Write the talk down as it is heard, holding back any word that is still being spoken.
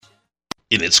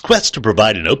In its quest to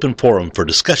provide an open forum for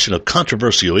discussion of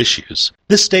controversial issues,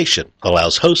 this station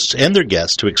allows hosts and their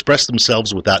guests to express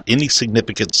themselves without any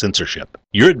significant censorship.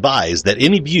 You're advised that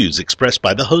any views expressed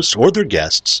by the hosts or their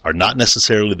guests are not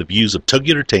necessarily the views of Tug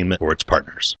Entertainment or its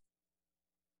partners.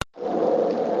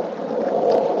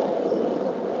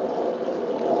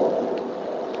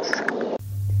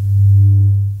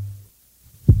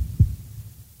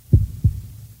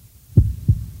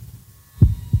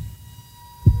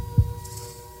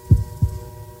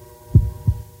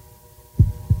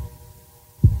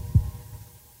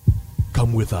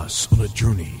 Come with us on a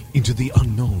journey into the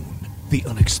unknown, the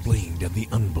unexplained, and the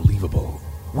unbelievable.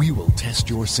 We will test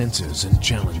your senses and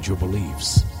challenge your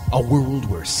beliefs. A world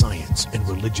where science and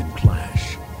religion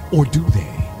clash. Or do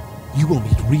they? You will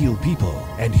meet real people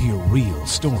and hear real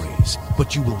stories,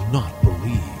 but you will not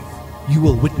believe. You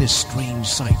will witness strange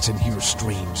sights and hear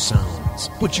strange sounds,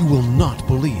 but you will not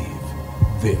believe.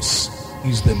 This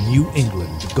is the New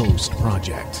England Ghost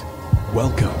Project.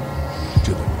 Welcome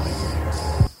to the nightmare.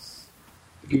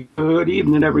 Good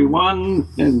evening, everyone,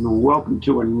 and welcome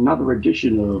to another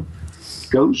edition of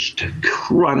Ghost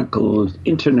Chronicles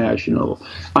International.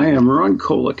 I am Ron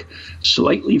Kolick,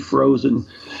 slightly frozen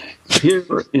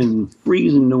here in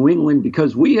freezing New England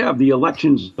because we have the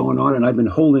elections going on, and I've been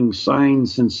holding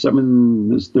signs since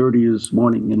 7:30 this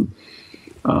morning, and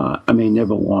I may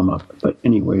never warm up. But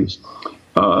anyways,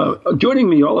 joining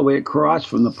me all the way across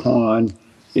from the pond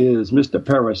is Mr.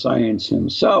 Parascience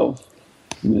himself,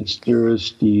 Mr.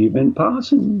 Stephen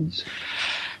Parsons.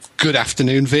 Good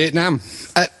afternoon, Vietnam.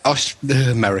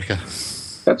 America.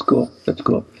 That's cool.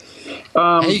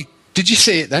 Hey, did you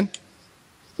see it then?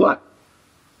 What?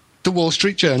 The Wall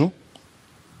Street Journal?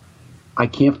 I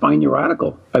can't find your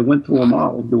article. I went through them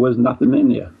all. There was nothing in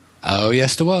there. Oh,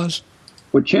 yes, there was.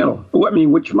 What channel? I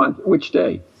mean, which month? Which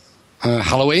day?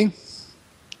 Halloween.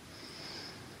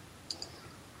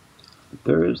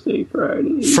 Thursday,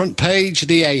 Friday. Front page,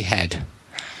 the A-head.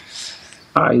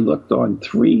 I looked on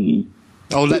 3.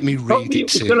 Oh, let me read it.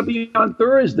 It was going to be on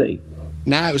Thursday.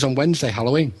 No, it was on Wednesday,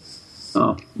 Halloween.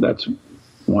 Oh, that's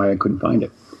why I couldn't find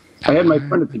it. I had my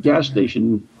friend at the gas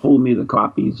station hold me the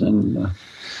copies, and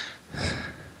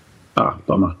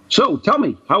bummer. So, tell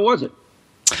me, how was it?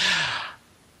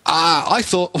 I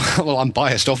thought, well, I'm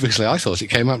biased, obviously. I thought it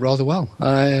came out rather well.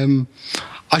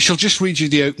 I shall just read you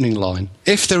the opening line.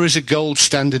 If there is a gold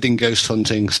standard in ghost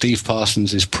hunting, Steve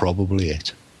Parsons is probably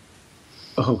it.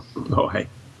 Oh, boy.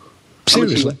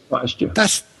 Seriously? Last year?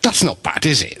 That's not bad,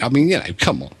 is it? I mean,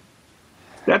 come on.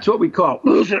 That's what we call...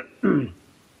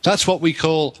 That's what we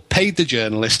call paid the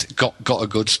journalist, got a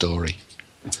good story.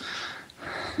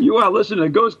 You are listening to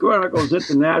Ghost Chronicles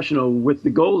International with the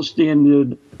gold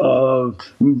standard of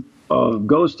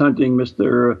ghost hunting,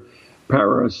 Mr.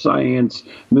 Parascience,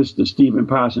 Mr. Stephen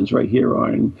Parsons, right here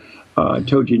on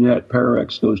TogiNet,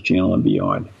 Parax Ghost Channel, and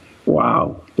beyond.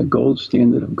 Wow, the gold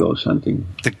standard of ghost hunting.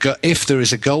 If there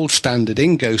is a gold standard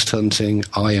in ghost hunting,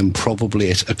 I am probably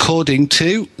it, according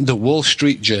to the Wall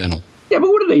Street Journal. Yeah,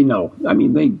 but what do they know? I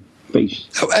mean, they face.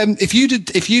 If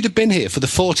you'd have been here for the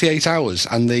 48 hours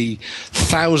and the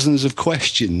thousands of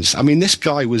questions, I mean, this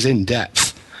guy was in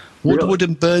depth. Woodward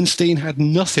and Bernstein had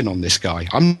nothing on this guy.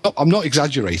 I'm not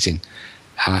exaggerating.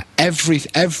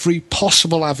 Every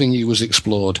possible avenue was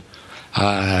explored.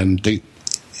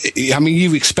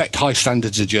 You expect high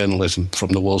standards of journalism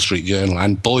from the Wall Street Journal,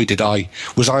 and boy,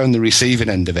 was I on the receiving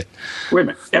end of it. Wait a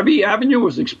minute. Every avenue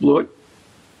was explored?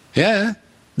 Yeah.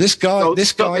 This guy. So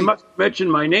they must mention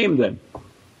my name then.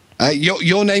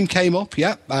 Your name came up,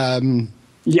 yeah.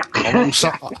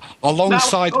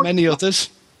 Alongside many others.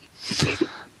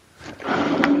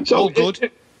 So all good.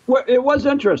 It was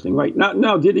interesting, right?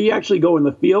 Now, did he actually go in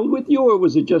the field with you, or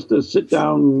was it just a sit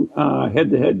down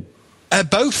head-to-head?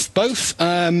 Both.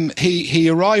 He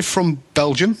arrived from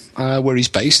Belgium, where he's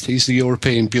based. He's the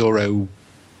European Bureau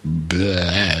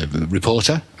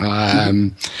reporter.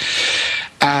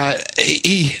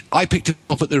 I picked him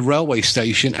up at the railway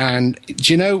station, and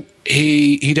do you know,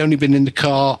 he'd only been in the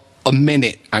car a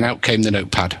minute, and out came the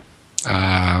notepad.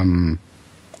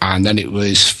 And then it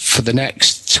was for the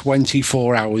next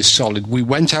 24 hours solid. We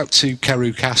went out to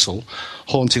Carew Castle,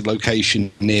 haunted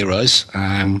location near us,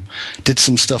 did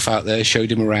some stuff out there,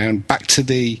 showed him around, back to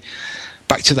the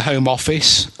home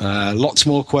office, lots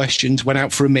more questions, went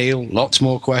out for a meal, lots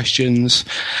more questions,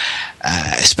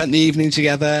 spent the evening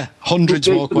together, hundreds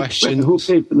more questions. Who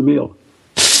paid for the meal?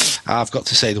 I've got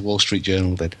to say the Wall Street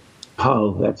Journal did.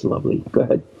 Oh, that's lovely. Go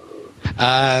ahead.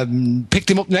 Picked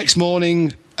him up next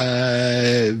morning,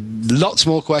 lots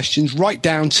more questions, right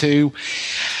down to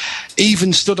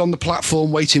even stood on the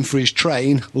platform waiting for his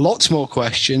train, lots more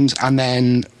questions, and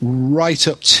then right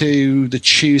up to the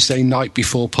Tuesday night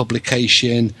before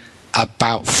publication,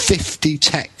 about 50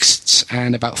 texts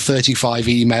and about 35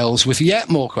 emails with yet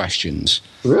more questions.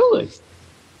 Really?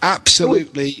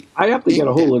 Absolutely. I have to get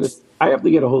a hold of this. I have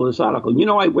to get a hold of this article. You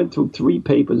know, I went through 3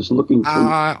 papers looking for...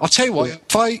 I'll tell you what,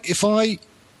 if I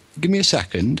give me a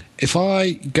second, if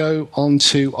I go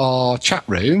onto our chat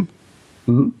room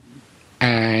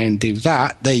and do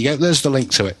that, there you go, there's the link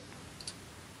to it.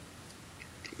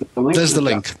 There's the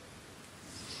link.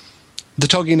 The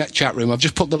TogiNet chat room. I've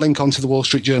just put the link onto the Wall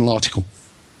Street Journal article.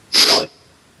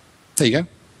 There you go.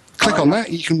 Click on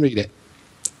that, you can read it.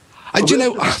 Do you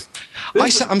know...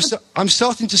 I'm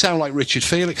starting to sound like Richard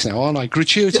Felix now, aren't I?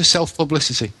 Gratuitous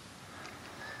self-publicity.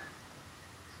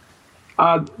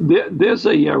 There's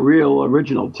a real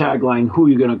original tagline, who are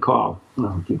you going to call?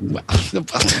 Well,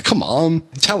 come on.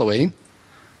 It's Halloween.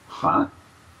 Huh?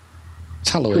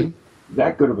 It's Halloween.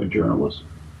 That good of a journalist.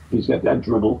 He's got that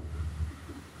dribble.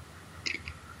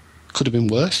 Could have been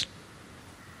worse.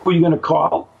 Who are you going to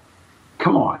call?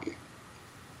 Come on.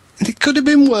 It could have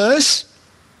been worse.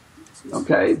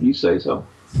 Okay, if you say so.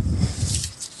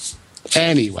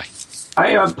 Anyway.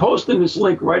 I am posting this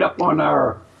link right up on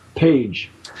our page.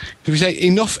 If we say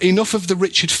enough of the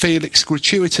Richard Felix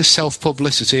gratuitous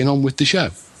self-publicity and on with the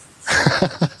show.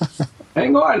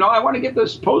 Hang on, no, I want to get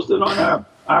this posted on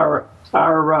our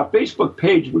Facebook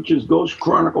page, which is Ghost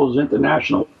Chronicles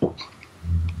International.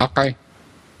 Okay.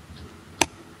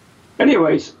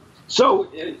 Anyways, so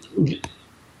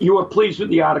you were pleased with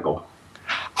the article?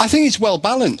 I think it's well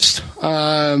balanced.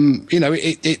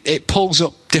 It pulls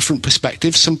up different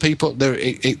perspectives. Some people,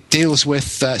 it deals with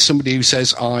somebody who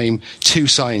says I'm too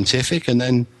scientific, and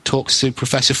then talks to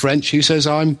Professor French, who says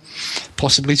I'm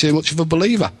possibly too much of a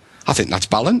believer. I think that's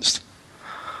balanced.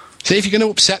 See, if you're going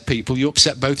to upset people, you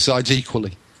upset both sides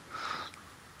equally.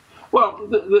 Well,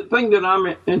 the thing that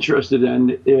I'm interested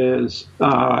in is,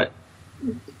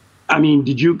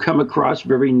 did you come across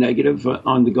very negative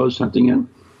on the ghost hunting end?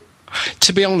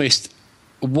 To be honest,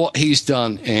 what he's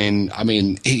done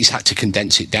he's had to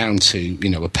condense it down to,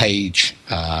 a page.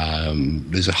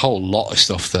 There's a whole lot of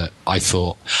stuff that I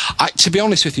thought... to be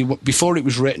honest with you, before it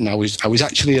was written, I was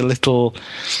actually a little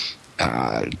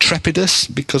trepidous,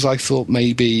 because I thought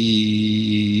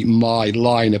maybe my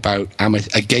line about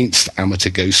against amateur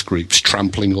ghost groups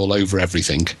trampling all over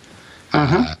everything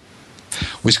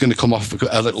was going to come off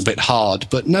a little bit hard,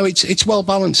 but no, it's well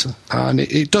balanced, and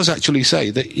it does actually say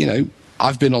that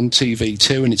I've been on TV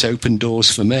too, and it's opened doors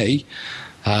for me.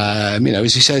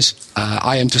 As he says,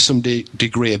 I am to some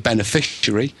degree a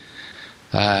beneficiary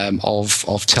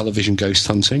of television ghost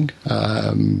hunting,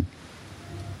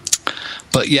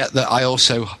 but yet that I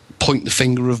also point the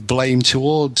finger of blame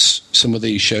towards some of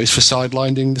these shows for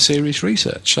sidelining the serious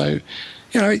research. So,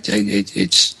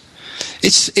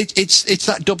 It's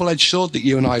that double-edged sword that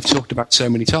you and I have talked about so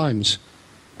many times.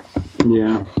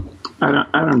 Yeah, I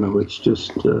don't know. It's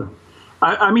just,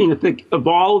 I think of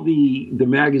all the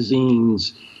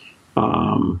magazines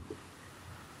that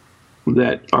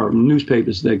are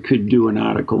newspapers that could do an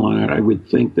article on it, I would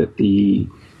think that the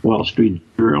Wall Street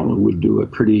Journal would do a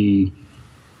pretty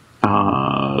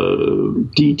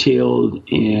detailed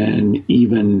and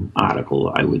even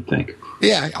article, I would think.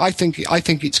 Yeah, I think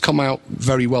it's come out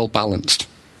very well balanced.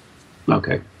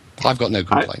 Okay, I've got no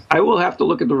complaint. I will have to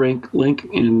look at the link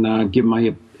and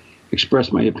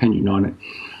express my opinion on it.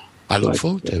 I look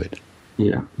forward to it.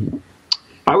 Yeah.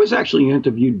 I was actually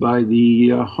interviewed by the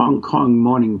Hong Kong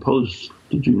Morning Post.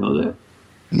 Did you know that?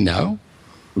 No.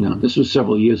 No, this was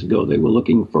several years ago. They were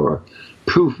looking for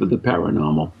proof of the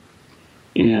paranormal,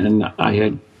 and I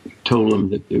had told them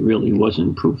that there really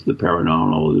wasn't proof of the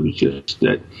paranormal. It was just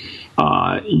that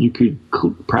you could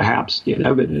perhaps get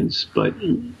evidence, but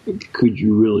could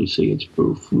you really say it's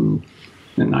proof? And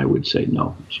I would say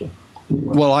no. So,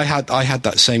 anyway. Well, I had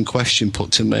that same question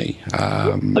put to me.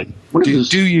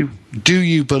 Do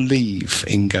you believe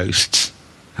in ghosts?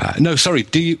 No, sorry.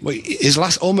 His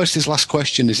last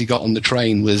question as he got on the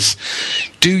train was,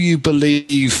 do you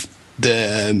believe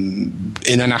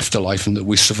in an afterlife and that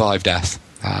we survive death?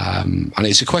 And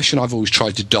it's a question I've always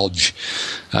tried to dodge,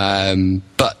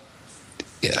 but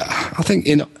yeah, I think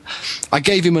I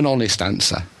gave him an honest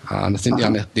answer, and I think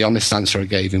the honest answer I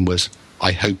gave him was,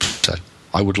 I hope so.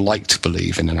 I would like to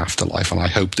believe in an afterlife, and I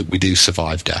hope that we do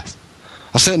survive death.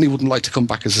 I certainly wouldn't like to come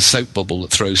back as a soap bubble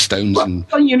that throws stones and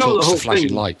talks to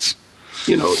flashing lights.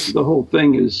 The whole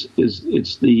thing is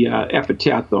it's the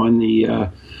epitaph on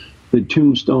the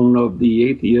tombstone of the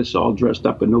atheists, all dressed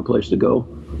up and no place to go.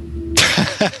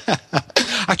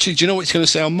 Actually, do you know what it's going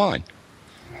to say on mine?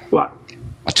 What?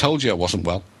 told you I wasn't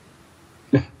well.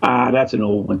 That's an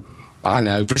old one. I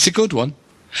know, but it's a good one.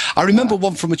 I remember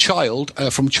one from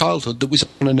childhood, that was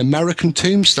on an American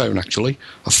tombstone, actually.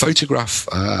 A photograph.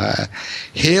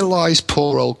 Here lies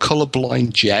poor old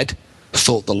colourblind Jed,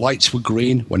 thought the lights were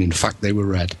green when in fact they were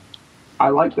red. I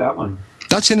like that one.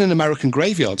 That's in an American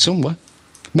graveyard somewhere.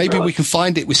 Maybe Really? we can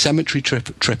find it with cemetery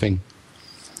tripping.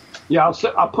 Yeah,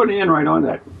 I'll put it in right on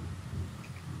that.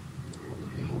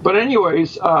 But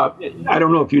anyways, I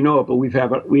don't know if you know it, but we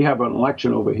have an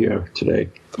election over here today.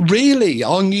 Really?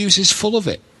 Our news is full of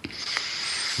it.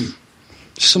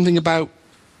 Something about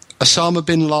Osama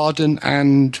bin Laden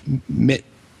and Mitt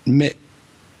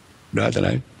I don't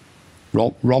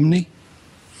know, Romney?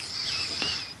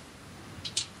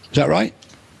 Is that right?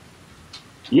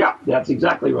 Yeah, that's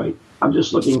exactly right. I'm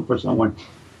just looking for someone.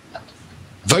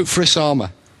 Vote for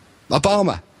Osama.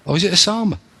 Obama. Or is it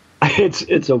Osama? It's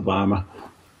Obama.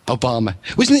 Obama.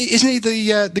 Isn't he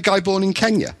the guy born in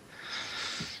Kenya?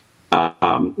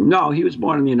 No, he was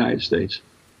born in the United States.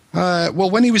 Well,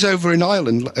 when he was over in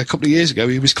Ireland a couple of years ago,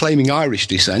 he was claiming Irish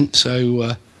descent,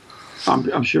 so...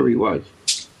 I'm sure he was.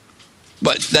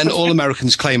 But then all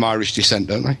Americans claim Irish descent,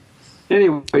 don't they?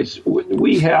 Anyways,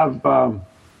 we have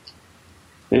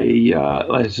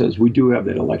like I says, we do have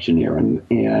that election here, and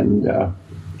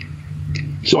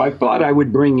so I thought I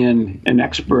would bring in an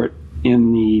expert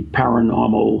in the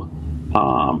paranormal.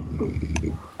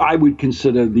 I would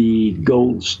consider the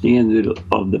gold standard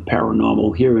of the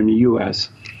paranormal here in the U.S.,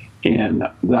 and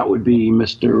that would be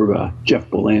Mr. Jeff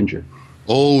Belanger.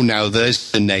 Oh, now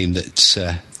there's the name that's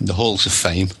the halls of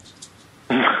fame.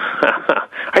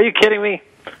 Are you kidding me?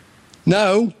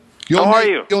 No. How are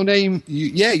you? Your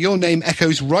name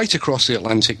echoes right across the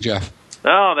Atlantic, Jeff.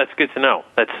 Oh, that's good to know.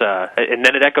 That's and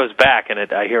then it echoes back, and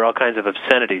I hear all kinds of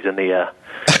obscenities in the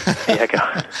echo.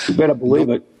 You better believe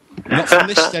it. Not from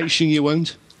this station, you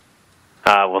won't.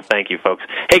 Well, thank you, folks.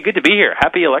 Hey, good to be here.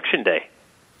 Happy Election Day.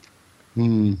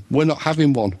 We're not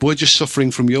having one. We're just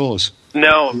suffering from yours.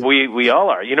 No, we all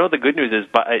are. You know, the good news is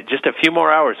just a few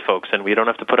more hours, folks, and we don't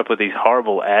have to put up with these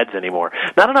horrible ads anymore.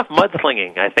 Not enough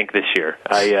mudslinging, I think, this year.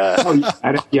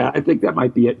 I think that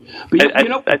might be it. But you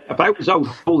know, if I was out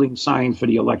holding signs for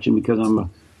the election, because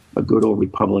I'm a good old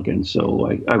Republican,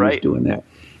 so I was doing that.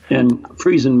 And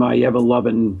freezing my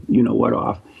ever-loving you-know-what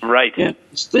off. Right. And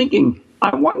I was thinking,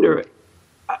 I wonder,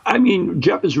 I mean,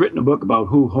 Jeff has written a book about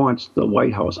who haunts the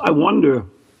White House. I wonder,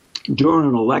 during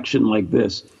an election like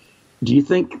this, do you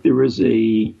think there is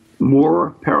a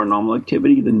more paranormal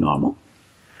activity than normal?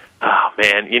 Oh,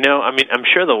 man. You know, I mean, I'm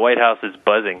sure the White House is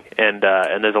buzzing, and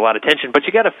there's a lot of tension. But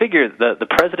you got to figure the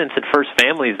presidents and first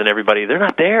families and everybody, they're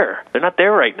not there. They're not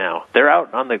there right now. They're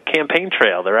out on the campaign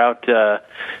trail. They're out,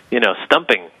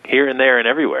 stumping here and there and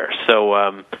everywhere. So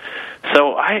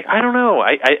I don't know.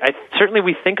 I certainly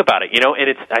we think about it,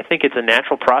 and I think it's a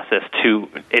natural process to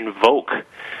invoke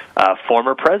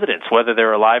former presidents, whether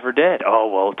they're alive or dead. Oh,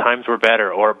 well, times were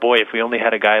better. Or, boy, if we only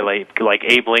had a guy like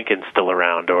Abe Lincoln still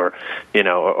around, or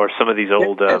some of these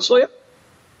old...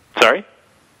 Sorry?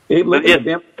 Abe Lincoln,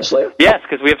 Vampire Slayer? Yes,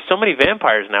 because we have so many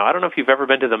vampires now. I don't know if you've ever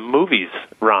been to the movies,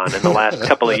 Ron, in the last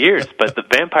couple of years, but the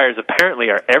vampires apparently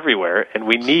are everywhere, and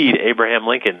we need Abraham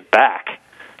Lincoln back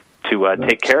to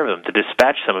take care of them, to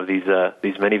dispatch some of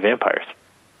these many vampires.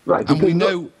 Right. And we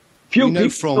know... Few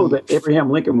people know that Abraham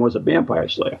Lincoln was a vampire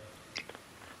slayer.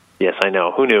 Yes, I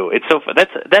know. Who knew? It's so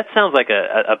that sounds like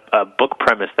a book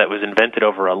premise that was invented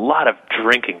over a lot of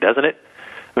drinking, doesn't it?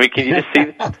 I mean, can you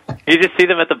just see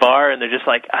them at the bar and they're just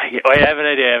like, I have an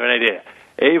idea.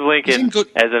 Abe Lincoln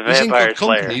as a vampire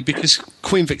slayer. Because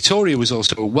Queen Victoria was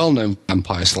also a well-known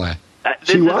vampire slayer.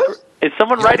 She was? Is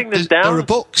someone writing this down? There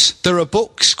are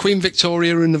books. Queen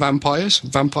Victoria and the Vampire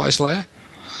Slayer.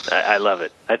 I love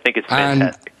it. I think it's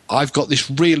fantastic. And I've got this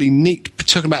really neat,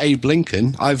 talking about Abe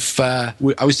Lincoln, I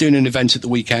was doing an event at the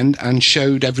weekend and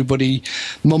showed everybody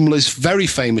Mumler's very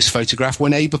famous photograph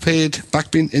when Abe appeared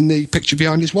back in the picture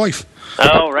behind his wife.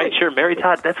 Oh, right, sure. Mary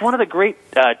Todd, that's one of the great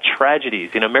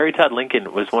tragedies. Mary Todd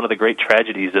Lincoln was one of the great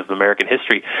tragedies of American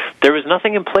history. There was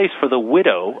nothing in place for the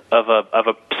widow of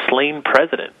a slain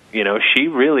president. She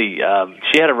really,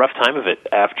 she had a rough time of it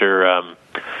after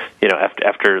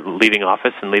leaving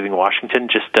office and leaving Washington.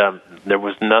 Just there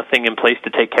was nothing in place to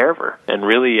take care of her, and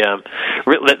really,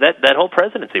 that whole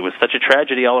presidency was such a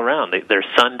tragedy all around. Their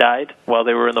son died while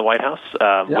they were in the White House,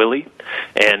 Willie,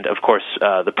 and of course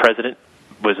the president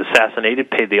was assassinated,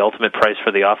 paid the ultimate price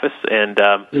for the office, and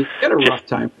he had a rough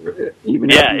time for it. It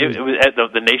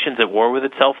was the nation's at war with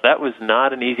itself. That was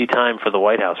not an easy time for the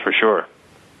White House, for sure.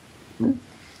 I mean,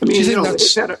 do you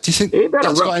think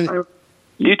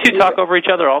You two talk over each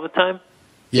other all the time?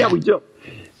 Yeah, we do.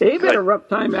 Abe had a rough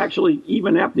time, actually,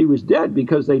 even after he was dead,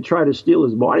 because they tried to steal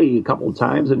his body a couple of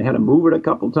times and had to move it a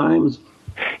couple of times.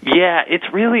 Yeah, it's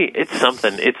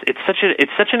something. It's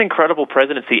such an incredible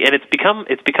presidency, and it's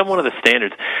become one of the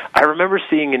standards. I remember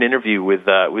seeing an interview with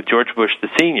George Bush the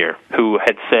senior, who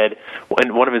had said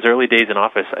in one of his early days in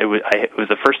office, it was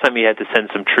the first time he had to send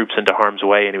some troops into harm's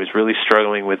way, and he was really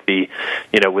struggling with the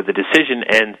decision,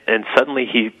 and suddenly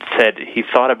he said he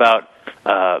thought about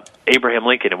Abraham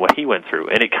Lincoln and what he went through,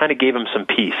 and it kind of gave him some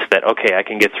peace that, okay, I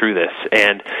can get through this.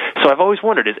 And so I've always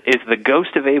wondered, is the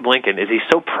ghost of Abe Lincoln, is he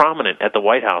so prominent at the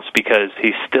White House because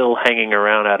he's still hanging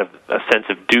around out of a sense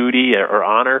of duty or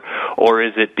honor, or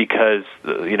is it because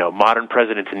modern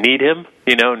presidents need him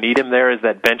there as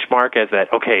that benchmark, as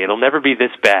that, okay, it'll never be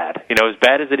this bad, as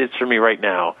bad as it is for me right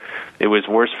now, it was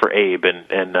worse for Abe,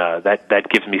 and that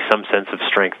gives me some sense of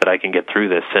strength that I can get through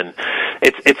this. And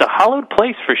it's a hallowed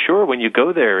place for sure when you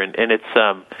go there, and it's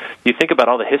you think about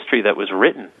all the history that was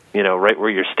written, right where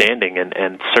you're standing,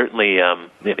 and certainly I'm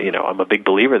a big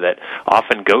believer that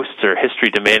often ghosts are history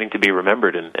demanding to be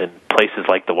remembered in places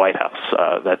like the White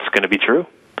House. That's going to be true.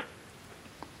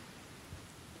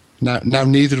 Now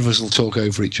neither of us will talk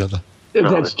over each other.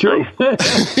 That's true.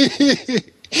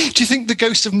 Do you think the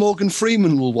ghost of Morgan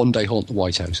Freeman will one day haunt the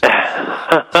White House?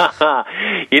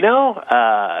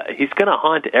 He's going to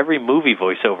haunt every movie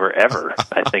voiceover ever,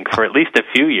 I think. For at least a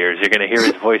few years, you're going to hear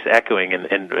his voice echoing in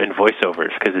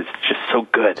voiceovers because it's just so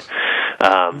good.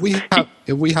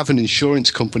 We have an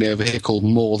insurance company over here called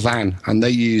More Than, and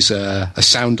they use a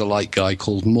sound-alike guy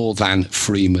called More Than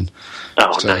Freeman.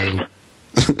 Oh, nice.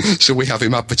 So we have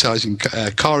him advertising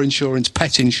car insurance,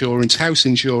 pet insurance, house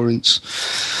insurance.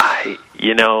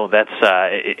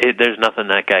 There's nothing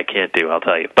that guy can't do, I'll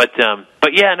tell you. But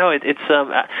yeah, no, I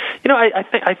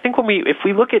think if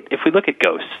we look at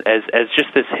ghosts as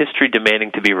just this history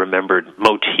demanding to be remembered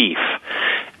motif,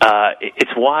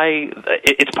 it's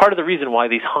part of the reason why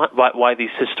these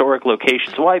historic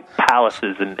locations, why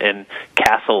palaces and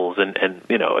castles and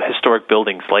historic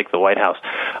buildings like the White House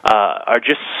are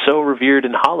just so revered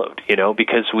and hallowed,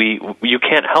 because you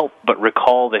can't help but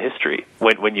recall the history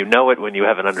when you know it, when you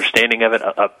have an understanding of it,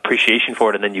 appreciation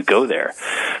for it, and then you go there.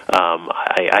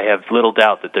 I have little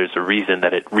doubt that there's a reason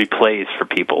that it replays for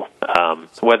people,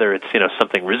 whether it's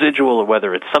something residual or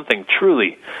whether it's something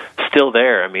truly still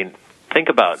there. I mean, think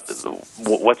about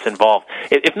what's involved.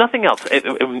 If nothing else,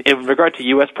 in regard to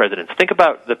U.S. presidents, think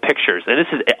about the pictures, and this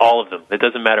is all of them. It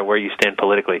doesn't matter where you stand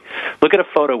politically. Look at a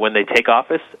photo when they take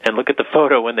office, and look at the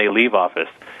photo when they leave office.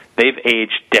 They've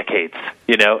aged decades,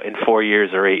 in 4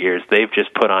 years or 8 years. They've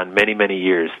just put on many, many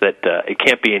years that it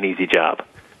can't be an easy job.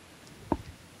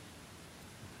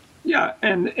 Yeah,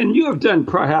 and you have done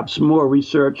perhaps more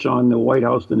research on the White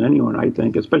House than anyone, I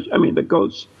think, especially, the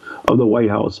ghosts of the White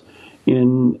House.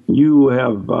 And you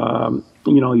have,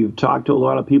 you've talked to a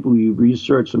lot of people, you've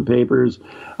researched some papers.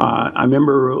 I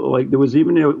remember, was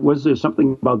there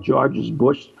something about George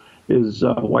Bush, his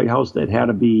White House, that had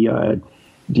to be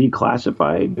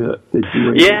declassified?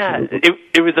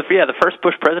 It was the first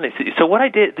Bush presidency. So what I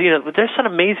did, there's some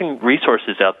amazing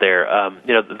resources out there.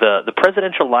 The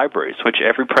presidential libraries, which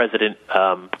every president,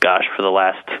 for the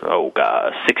last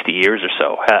 60 years or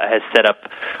so, has set up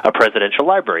a presidential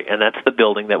library, and that's the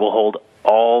building that will hold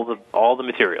all the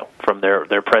material from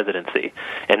their presidency.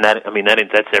 And that's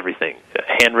everything: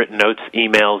 handwritten notes,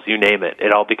 emails, you name it.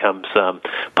 It all becomes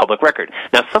public record.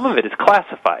 Now, some of it is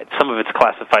classified. Some of it's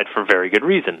classified for very good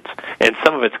reasons, and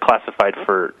some of it's classified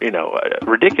for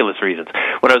ridiculous reasons.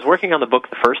 When I was working on the book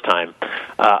the first time,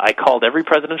 I called every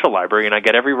presidential library, and I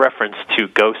got every reference to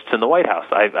ghosts in the White House.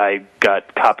 I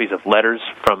got copies of letters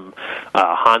from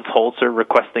Hans Holzer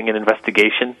requesting an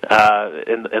investigation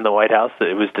in the White House.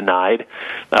 It was denied.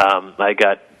 I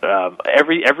got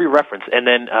every reference, and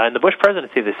then in the Bush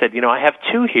presidency, they said, I have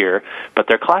two here, but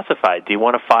they're classified. Do you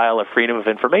want to file a Freedom of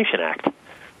Information Act?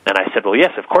 And I said, well,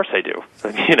 yes, of course I do.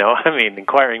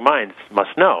 Inquiring minds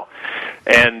must know.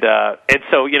 And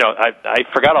so, I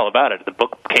forgot all about it. The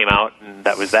book came out, and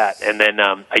that was that. And then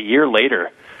a year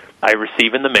later, I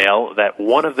received in the mail that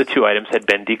one of the two items had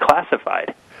been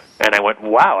declassified. And I went,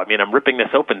 wow, I'm ripping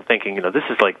this open thinking, this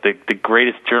is like the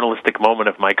greatest journalistic moment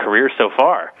of my career so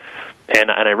far. And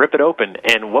I rip it open,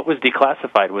 and what was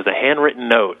declassified was a handwritten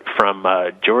note from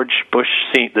George Bush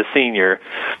the senior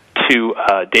to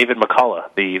David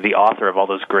McCullough, the author of all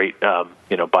those great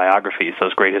biographies,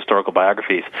 those great historical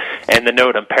biographies. And the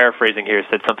note, I'm paraphrasing here,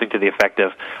 said something to the effect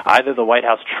of, either the White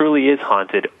House truly is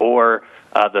haunted, or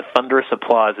the thunderous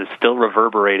applause is still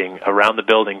reverberating around the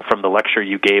building from the lecture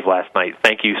you gave last night.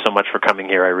 Thank you so much for coming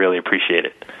here. I really appreciate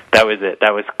it. That was it.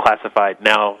 That was classified,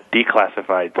 now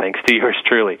declassified, thanks to yours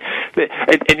truly.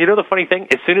 And you know the funny thing?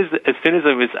 As soon as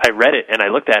I read it and I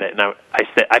looked at it, and I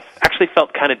said, I actually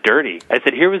felt kind of dirty. I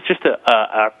said, here was just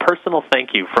a personal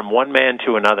thank you from one man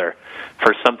to another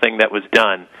for something that was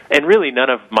done, and really none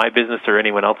of my business or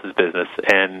anyone else's business.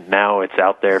 And now it's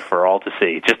out there for all to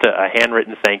see. Just a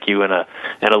handwritten thank you and a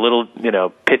little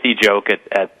pithy joke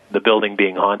at the building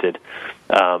being haunted.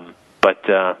 But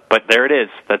there it is.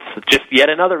 That's just yet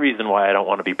another reason why I don't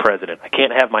want to be president. I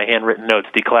can't have my handwritten notes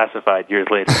declassified years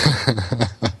later.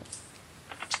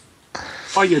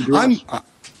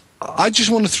 I just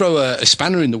want to throw a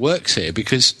spanner in the works here,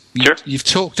 because you've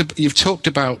talked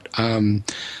about the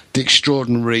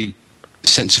extraordinary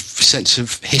sense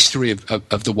of history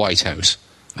of the White House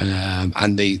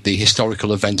and the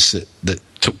historical events that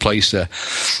took place there.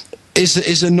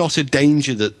 Is there not a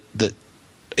danger that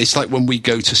it's like when we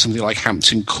go to something like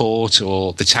Hampton Court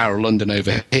or the Tower of London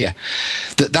over here,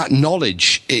 that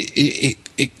knowledge it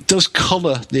does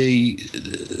colour the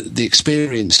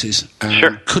experiences.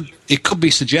 Sure. It could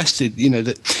be suggested,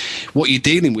 that what you're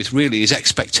dealing with really is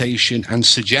expectation and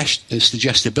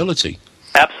suggestibility.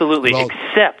 Absolutely.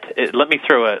 Except let me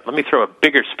throw a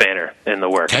bigger spanner in the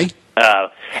works. Okay.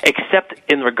 Except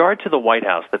in regard to the White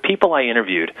House, the people I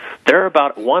interviewed, there are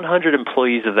about 100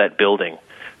 employees of that building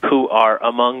who are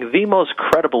among the most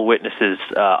credible witnesses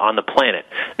on the planet,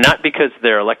 not because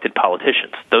they're elected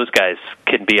politicians. Those guys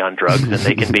can be on drugs and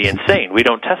they can be insane. We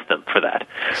don't test them for that.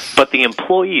 But the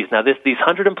employees, now these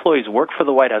 100 employees work for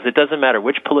the White House. It doesn't matter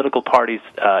which political party's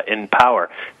in power.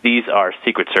 These are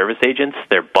Secret Service agents.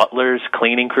 They're butlers,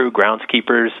 cleaning crew,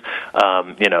 groundskeepers,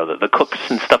 the cooks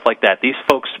and stuff like that. These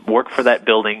folks work for that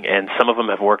building, and some of them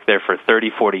have worked there for 30,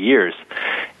 40 years.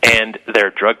 And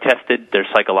they're drug tested, they're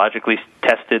psychologically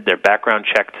tested, they're background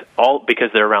checked, all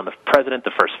because they're around the president,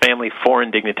 the first family,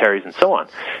 foreign dignitaries, and so on.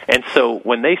 And so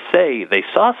when they say they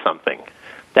saw something,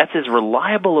 that's as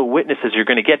reliable a witness as you're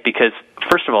going to get, because,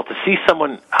 first of all, to see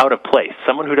someone out of place,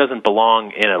 someone who doesn't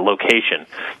belong in a location,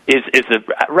 is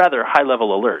a rather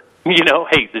high-level alert.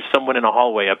 Hey, there's someone in a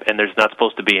hallway up, and there's not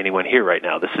supposed to be anyone here right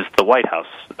now. This is the White House,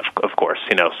 of course.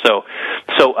 So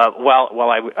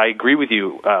while I agree with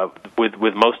you,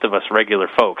 with most of us regular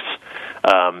folks,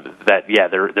 that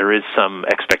there is some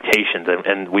expectations,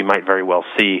 and we might very well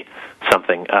see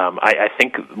something. I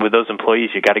think with those employees,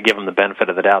 you got to give them the benefit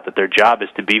of the doubt that their job is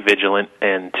to be vigilant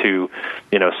and to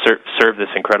serve this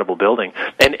incredible building.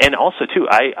 And also too,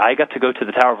 I got to go to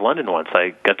the Tower of London once.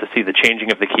 I got to see the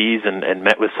changing of the keys and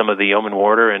met with some of the yeoman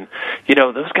warder, and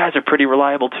those guys are pretty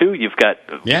reliable too. You've got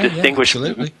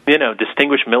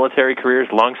distinguished military careers,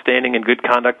 long-standing and good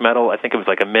conduct medal. I think it was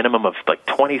like a minimum of like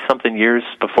 20-something years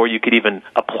before you could even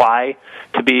apply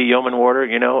to be a yeoman warder.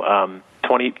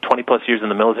 20 plus years in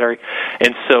the military,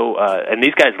 and so and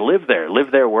these guys live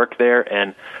there, work there,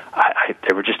 and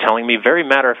they were just telling me very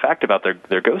matter of fact about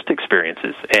their ghost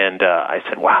experiences, and I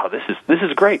said, wow, this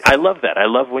is great. I love that. I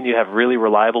love when you have really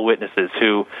reliable witnesses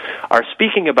who are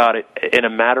speaking about it in a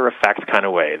matter of fact kind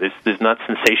of way. There's not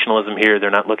sensationalism here.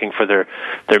 They're not looking for their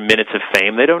minutes of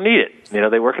fame. They don't need it.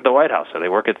 They work at the White House or they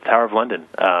work at the Tower of London.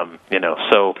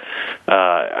 So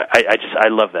I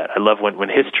love that. I love when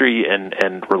history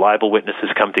and reliable witnesses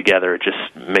come together. It just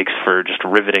makes for just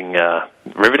riveting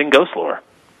ghost lore.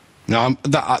 No,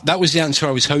 that was the answer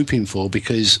I was hoping for,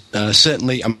 because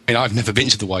certainly, I've never been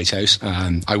to the White House.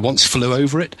 I once flew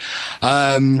over it.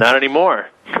 Not anymore.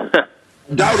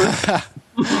 Doubt it.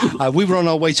 We were on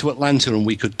our way to Atlanta, and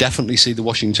we could definitely see the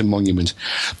Washington Monument.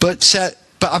 But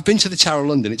I've been to the Tower of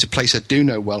London. It's a place I do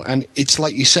know well, and it's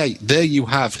like you say, there you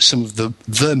have some of the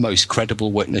most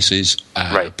credible witnesses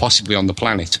possibly on the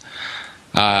planet.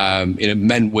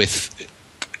 Men with,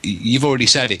 you've already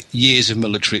said it, years of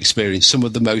military experience, some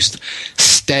of the most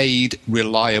staid,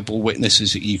 reliable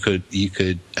witnesses that you could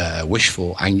wish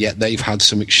for, and yet they've had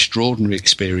some extraordinary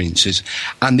experiences,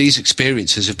 and these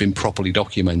experiences have been properly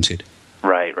documented.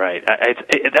 Right.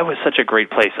 That was such a great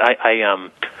place.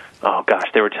 Oh gosh,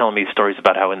 they were telling me stories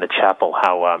about how in the chapel,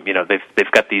 how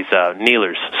they've got these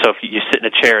kneelers. So if you sit in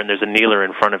a chair and there's a kneeler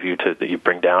in front of you that you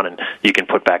bring down and you can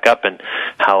put back up, and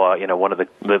how one of the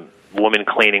women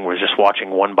cleaning was just watching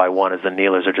one by one as the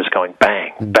kneelers are just going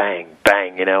bang, bang,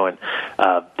 bang, and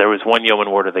there was one yeoman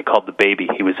warder they called the baby.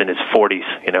 He was in his 40s,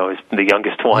 the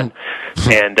youngest one,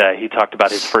 and he talked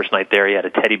about his first night there. He had a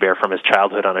teddy bear from his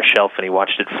childhood on a shelf, and he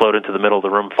watched it float into the middle of the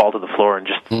room, fall to the floor, and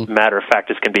just matter of fact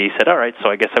as can be, he said, all right, so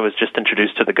I guess I was just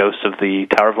introduced to the ghosts of the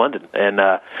Tower of London. And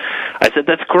I said,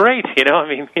 that's great,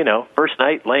 first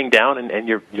night laying down and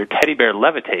your teddy bear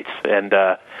levitates, and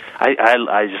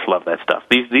I just love that stuff.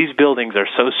 These buildings are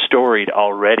so storied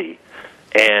already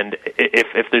And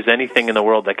if there's anything in the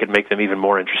world that could make them even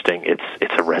more interesting,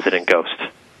 it's a resident ghost.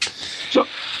 So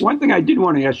one thing I did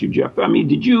want to ask you, Jeff, I mean,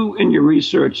 did you, in your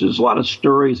research, there's a lot of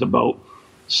stories about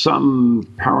some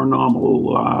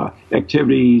paranormal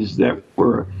activities that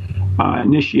were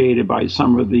initiated by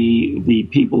some of the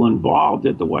people involved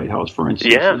at the White House, for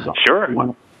instance. Yeah,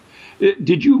 sure.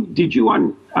 Did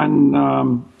you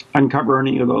uncover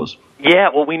any of those? Yeah,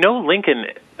 well, we know Lincoln,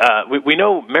 we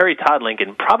know Mary Todd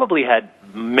Lincoln probably had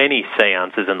many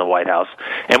seances in the White House,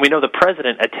 and we know the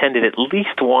president attended at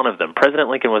least one of them. President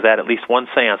Lincoln was at least one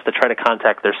seance to try to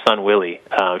contact their son, Willie.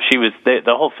 The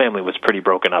whole family was pretty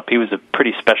broken up. He was a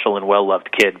pretty special and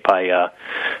well-loved kid by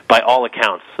all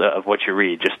accounts of what you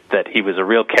read, just that he was a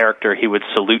real character. He would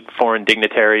salute foreign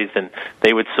dignitaries, and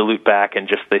they would salute back, and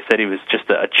they said he was just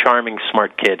a charming,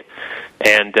 smart kid.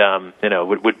 And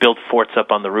would build forts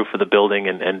up on the roof of the building,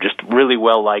 and just really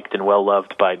well liked and well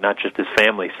loved by not just his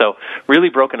family. So really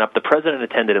broken up. The president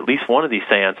attended at least one of these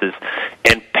seances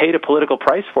and paid a political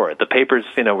price for it. The papers,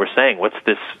 were saying, "What's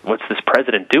this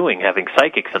president doing, having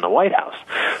psychics in the White House?"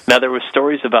 Now there were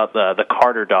stories about the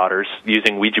Carter daughters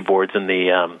using Ouija boards in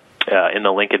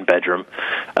the Lincoln bedroom.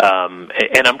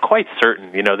 And I'm quite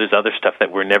certain, there's other stuff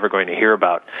that we're never going to hear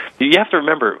about. You have to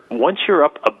remember, once you're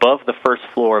up above the first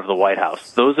floor of the White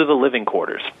House, those are the living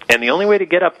quarters. And the only way to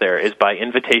get up there is by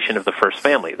invitation of the first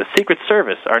family. The Secret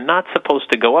Service are not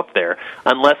supposed to go up there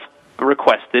unless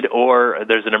requested or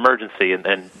there's an emergency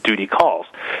and duty calls.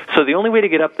 So the only way to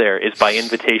get up there is by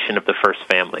invitation of the first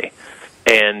family.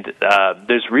 And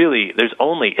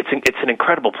it's an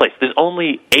incredible place. There's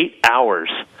only 8 hours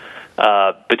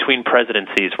between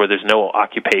presidencies where there's no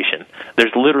occupation.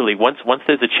 There's literally, once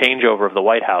there's a changeover of the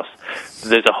White House,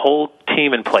 there's a whole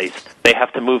team in place. They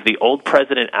have to move the old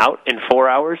president out in 4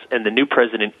 hours and the new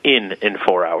president in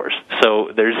 4 hours.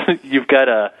 So you've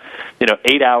got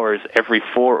 8 hours every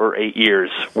 4 or 8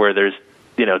 years where there's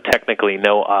technically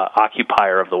no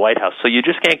occupier of the White House. So you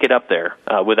just can't get up there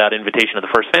without invitation of the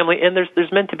first family, and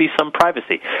there's meant to be some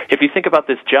privacy. If you think about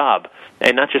this job,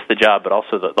 and not just the job, but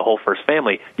also the whole first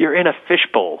family, you're in a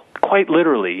fishbowl, quite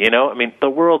literally, I mean,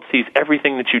 the world sees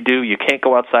everything that you do. You can't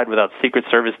go outside without Secret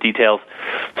Service details.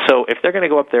 So if they're going to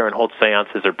go up there and hold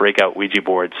seances or break out Ouija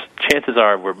boards, chances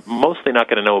are we're mostly not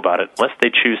going to know about it unless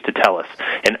they choose to tell us.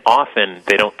 And often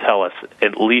they don't tell us,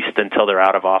 at least until they're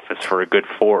out of office for a good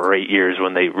 4 or 8 years,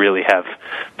 when they really have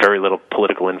very little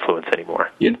political influence anymore.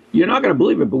 You're not going to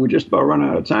believe it, but we're just about running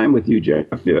out of time with you, Jeff.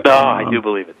 I do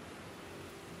believe it.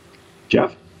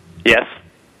 Jeff? Yes?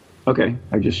 Okay,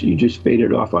 you just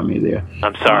faded off on me there.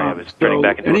 I'm sorry, I was turning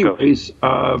back into a ghost.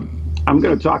 I'm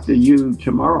going to talk to you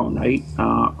tomorrow night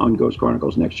on Ghost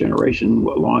Chronicles Next Generation,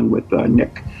 along with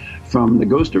Nick from the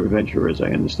Ghost Adventure, as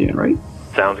I understand, right?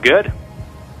 Sounds good.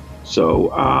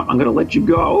 So I'm going to let you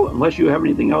go, unless you have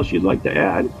anything else you'd like to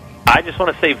add. I just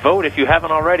want to say vote if you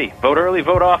haven't already. Vote early,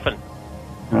 vote often.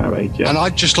 All right, Jeff. And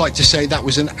I'd just like to say that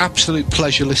was an absolute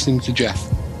pleasure listening to Jeff.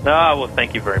 Well,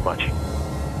 thank you very much.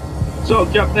 So,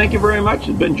 Jeff, thank you very much.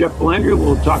 It's been Jeff Belanger.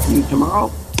 We'll talk to you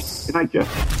tomorrow. Good night,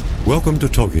 Jeff. Welcome to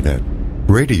TogiNet,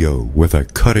 radio with a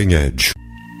cutting edge.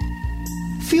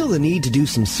 Feel the need to do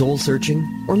some soul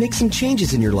searching or make some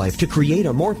changes in your life to create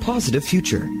a more positive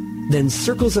future? Then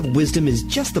Circles of Wisdom is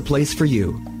just the place for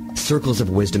you. Circles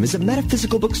of Wisdom is a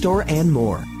metaphysical bookstore and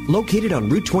more, located on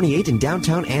Route 28 in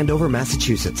downtown Andover,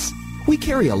 Massachusetts. We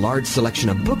carry a large selection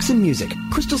of books and music,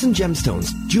 crystals and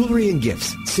gemstones, jewelry and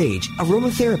gifts, sage,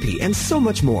 aromatherapy, and so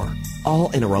much more, all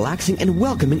in a relaxing and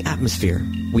welcoming atmosphere.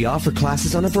 We offer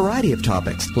classes on a variety of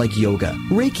topics like yoga,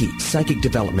 Reiki, psychic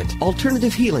development,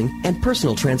 alternative healing, and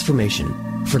personal transformation.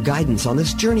 For guidance on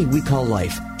this journey we call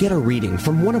life, get a reading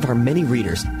from one of our many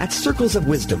readers at Circles of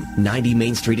Wisdom, 90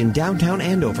 Main Street in downtown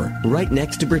Andover, right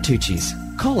next to Bertucci's.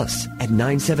 Call us at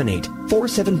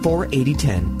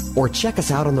 978-474-8010 or check us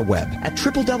out on the web at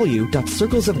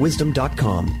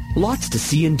www.circlesofwisdom.com. Lots to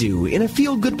see and do in a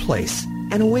feel-good place,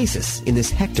 an oasis in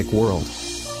this hectic world.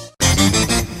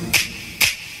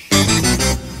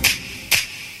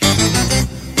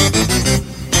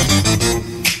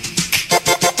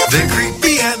 They're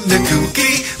creepy and they're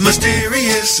kooky,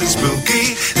 mysterious and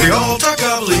spooky. They all talk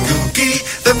gobbledygooky,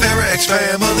 the Parax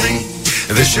family.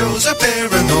 The shows are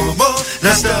paranormal,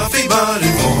 not stuffy but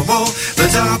informal. The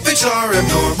topics are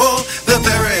abnormal, the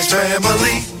Parax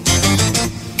family.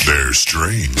 They're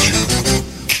strange,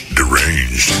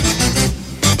 deranged,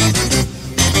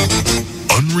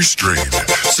 unrestrained.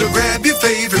 So grab your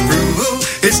favorite brew,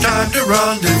 it's time to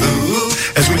rendezvous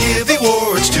as we give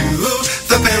awards to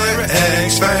the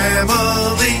Parax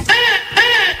family.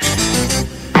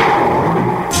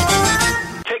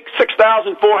 Take 6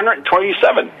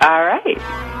 6427. All right.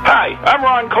 Hi, I'm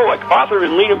Ron Kolek, author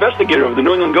and lead investigator of the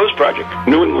New England Ghost Project,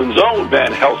 New England's own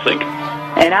Van Helsing.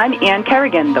 And I'm Ann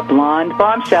Kerrigan, the blonde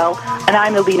bombshell, and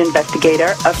I'm the lead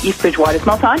investigator of East Bridgewater's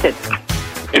Most Haunted.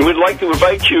 And we'd like to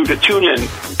invite you to tune in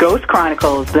Ghost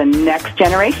Chronicles, The Next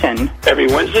Generation. Every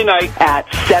Wednesday night at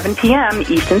 7 p.m.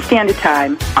 Eastern Standard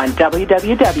Time on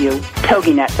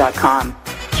www.toginet.com.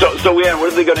 So Ann,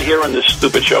 what are they going to hear on this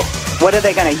stupid show? What are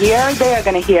they going to hear? They are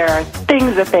going to hear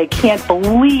things that they can't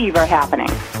believe are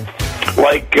happening.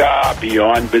 Like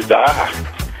Beyond Bizarre.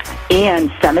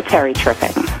 And cemetery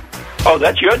tripping. Oh,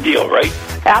 that's your deal, right?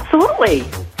 Absolutely.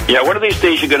 Yeah, one of these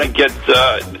days you're going to get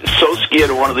so scared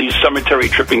of one of these cemetery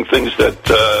tripping things that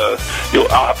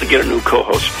I'll have to get a new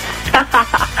co-host.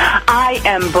 I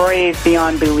am brave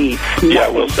beyond belief. Yeah,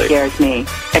 we'll see. Scares me.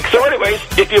 So anyways,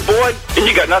 if you're bored and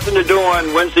you got nothing to do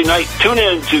on Wednesday night, tune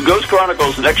in to Ghost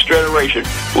Chronicles Next Generation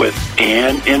with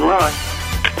Ann and Ron.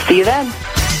 See you then.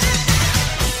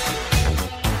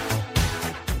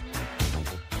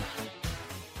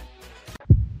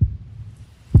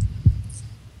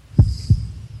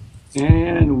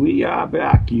 And we are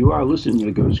back. You are listening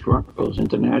to Ghost Chronicles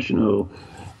International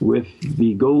with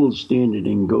the gold standard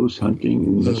in ghost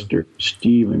hunting, Mr.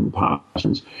 Stephen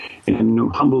Parsons, and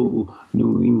humble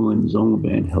New England's own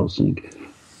Van Helsing,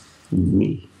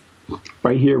 me.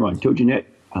 Right here on TogiNet,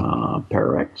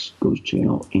 Parax, Ghost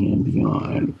Channel, and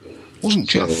beyond. Wasn't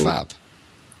Jeff Fab?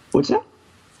 What's that?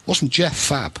 Wasn't Jeff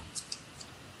Fab?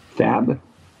 Fab?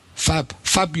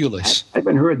 Fabulous. I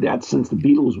haven't heard that since the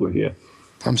Beatles were here.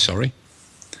 I'm sorry.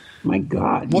 My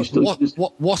God! What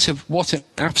an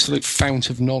absolute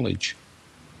fount of knowledge!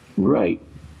 Right?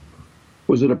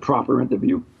 Was it a proper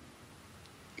interview?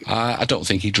 I don't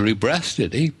think he drew breath,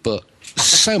 did he? But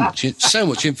so much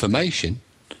information.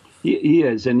 He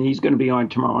is, and he's going to be on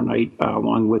tomorrow night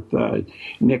along with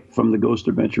Nick from the Ghost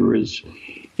Adventurers,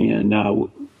 and Ann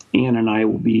and I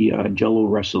will be Jello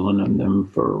wrestling on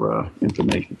them for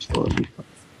information stories.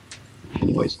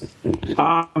 Anyways,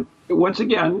 once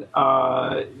again,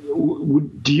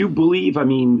 do you believe?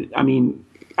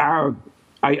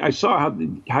 I saw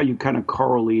how you kind of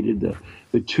correlated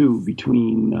the two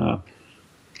between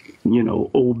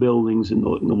old buildings in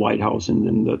the White House, and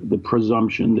then the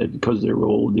presumption that because they're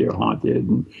old they're haunted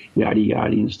and yada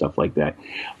yada and stuff like that.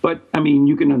 But I mean,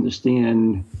 you can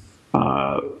understand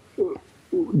the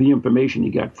information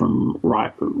you got from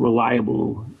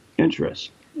reliable interests.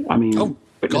 I mean. Oh.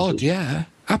 God, yeah,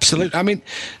 absolutely. I mean,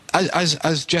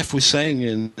 as Jeff was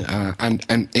saying,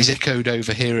 and is echoed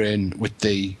over here with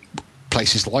the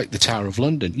places like the Tower of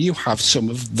London, you have some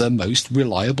of the most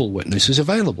reliable witnesses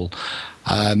available.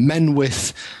 Men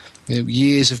with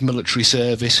years of military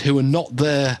service who are not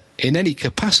there in any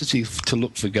capacity to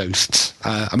look for ghosts.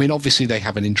 I mean, obviously they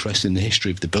have an interest in the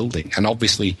history of the building, and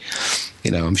obviously,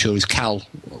 I'm sure as Cal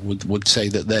would say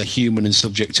that they're human and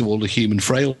subject to all the human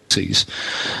frailties.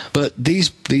 But these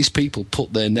people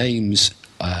put their names,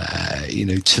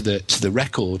 to the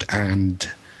record and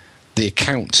the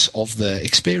accounts of their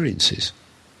experiences,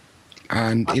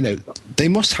 and they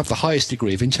must have the highest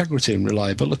degree of integrity and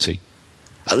reliability,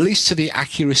 at least to the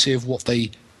accuracy of what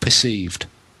they perceived.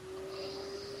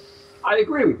 I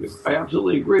agree with you. I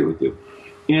absolutely agree with you.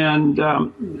 And,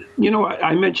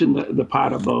 I mentioned the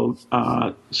part about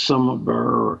some of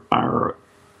our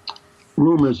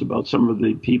rumors about some of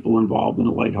the people involved in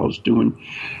the lighthouse doing,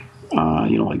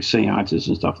 like seances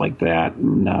and stuff like that.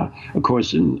 And, of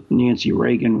course, Nancy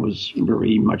Reagan was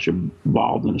very much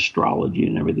involved in astrology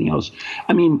and everything else.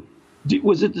 I mean,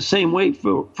 was it the same way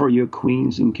for your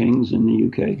queens and kings in the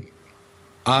UK?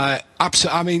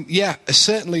 Absolutely. I mean, yeah,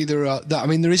 certainly there are.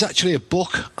 There is actually a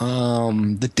book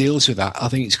that deals with that. I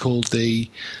think it's called the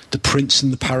Prince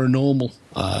and the Paranormal,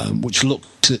 which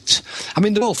looked at. I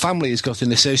mean, the royal family has got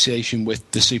an association with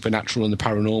the supernatural and the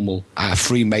paranormal,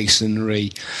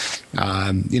 Freemasonry.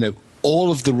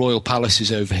 All of the royal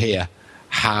palaces over here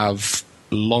have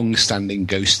long-standing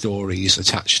ghost stories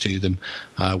attached to them.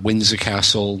 Windsor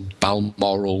Castle,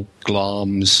 Balmoral,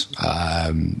 Glamis,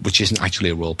 which isn't actually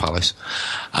a royal palace,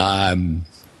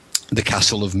 the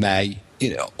Castle of May.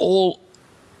 All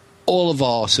of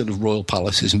our sort of royal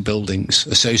palaces and buildings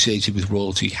associated with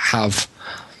royalty have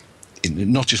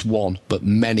not just one, but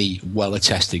many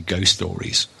well-attested ghost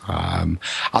stories. And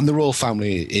the royal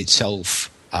family itself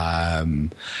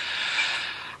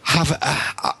have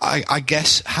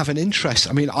an interest.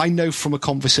 I mean, I know from a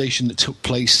conversation that took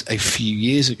place a few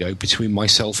years ago between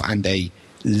myself and a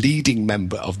leading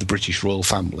member of the British royal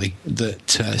family that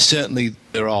certainly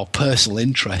there are personal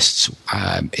interests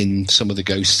in some of the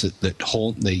ghosts that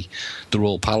haunt the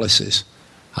royal palaces.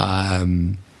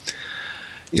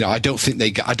 I don't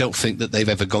think that they've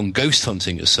ever gone ghost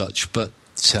hunting as such, but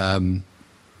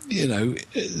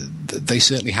they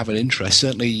certainly have an interest.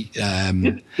 Certainly,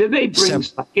 did they bring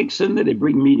psychics in? Did they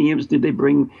bring mediums? Did they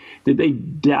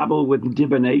dabble with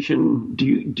divination?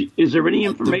 Is there any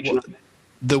information on that?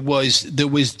 There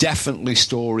was definitely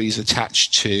stories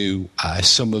attached to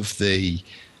some of the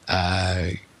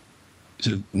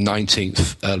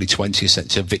 19th, early 20th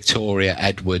century, Victoria,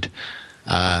 Edward,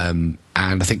 and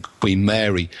I think Queen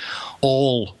Mary,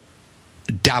 all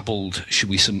dabbled, should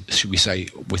we say,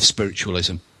 with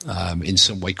spiritualism in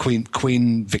some way.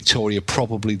 Queen Victoria,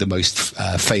 probably the most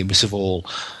famous of all,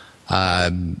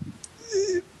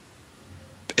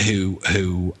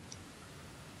 who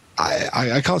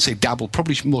I can't say dabbled,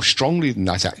 probably more strongly than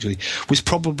that actually, was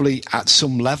probably at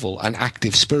some level an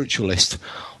active spiritualist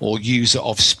or user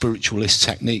of spiritualist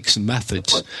techniques and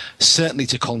methods, certainly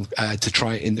to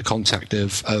try in the contact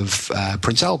of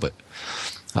Prince Albert.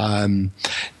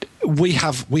 We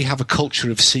have a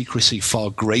culture of secrecy far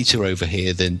greater over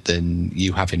here than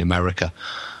you have in America,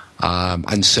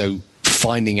 and so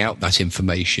finding out that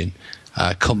information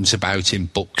comes about in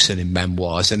books and in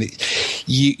memoirs, and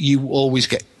you always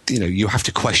get, you have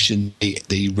to question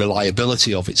the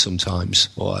reliability of it sometimes.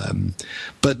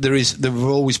 But there have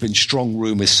always been strong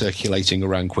rumours circulating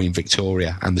around Queen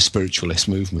Victoria and the spiritualist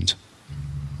movement.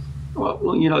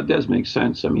 Well, it does make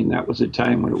sense. I mean, that was a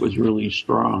time when it was really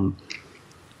strong.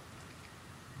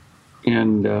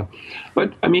 And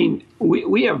but I mean,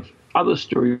 we have other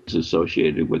stories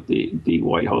associated with the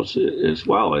White House as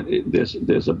well.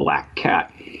 There's a black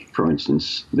cat, for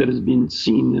instance, that has been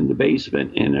seen in the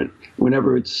basement, and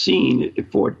whenever it's seen,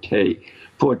 it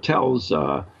foretells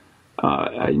a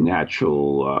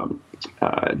natural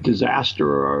disaster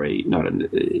or a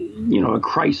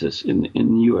crisis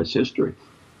in U.S. history.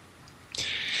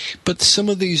 But some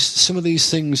of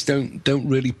these things don't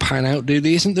really pan out, do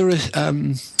they? Isn't there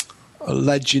a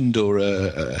legend or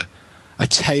a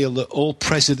tale that all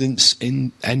presidents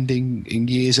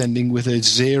ending with a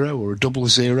 0 or a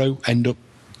 00 end up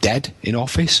dead in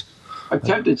office?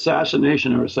 Attempted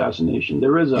assassination.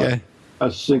 There is a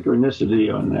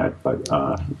synchronicity on that, but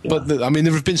But there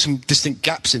have been some distinct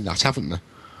gaps in that, haven't there?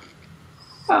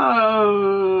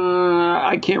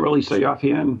 I can't really say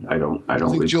offhand. I don't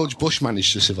think George Bush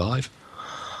managed to survive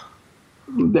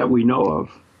that we know of.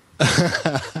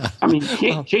 I mean,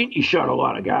 Cheney shot a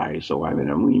lot of guys, so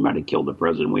he might have killed the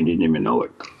president. We didn't even know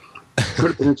it. Could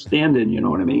have been a stand-in, you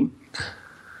know what I mean?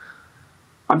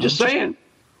 I'm just saying.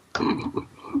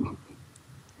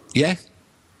 Yeah.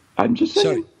 I'm just saying.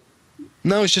 Sorry.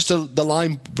 No, it's just the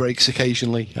line breaks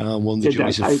occasionally. One of the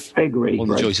joys of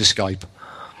Skype.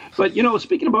 But,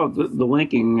 speaking about the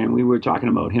linking, and we were talking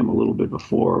about him a little bit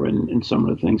before and some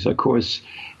of the things, of course,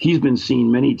 he's been seen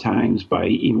many times by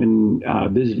even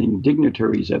visiting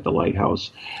dignitaries at the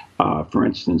Lighthouse. For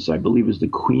instance, I believe it was the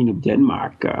Queen of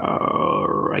Denmark.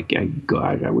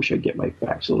 God, I wish I'd get my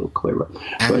facts a little clearer.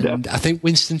 And I think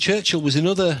Winston Churchill was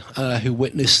another who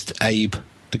witnessed Abe,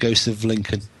 the ghost of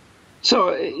Lincoln.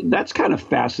 So that's kind of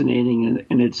fascinating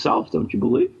in itself, don't you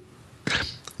believe?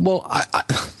 Well,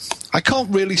 I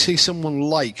can't really see someone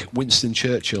like Winston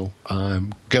Churchill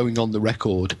going on the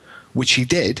record, which he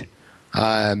did,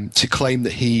 to claim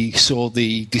that he saw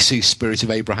the deceased spirit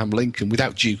of Abraham Lincoln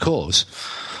without due cause.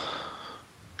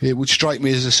 It would strike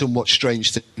me as a somewhat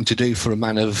strange thing to do for a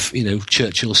man of,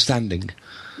 Churchill's standing.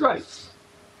 Right.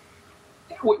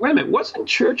 Wait a minute. Wasn't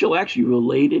Churchill actually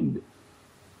related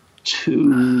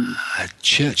to...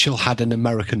 Churchill had an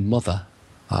American mother.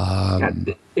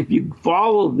 If you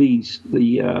follow the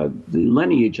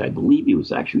lineage, I believe he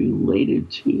was actually related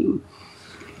to,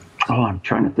 I'm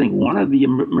trying to think, one of the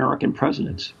American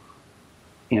presidents.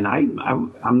 And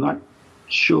I'm not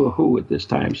sure who at this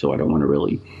time, so I don't want to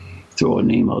really throw a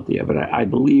name out there. But I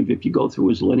believe if you go through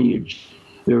his lineage,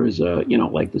 there is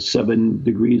like the 7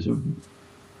 degrees of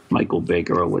Michael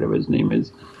Baker or whatever his name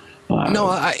is.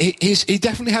 He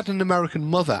definitely had an American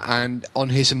mother, and on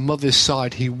his mother's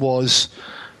side, he was,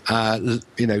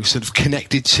 sort of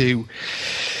connected to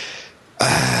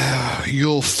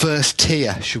your first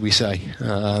tier, should we say?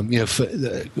 For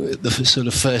the sort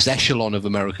of first echelon of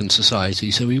American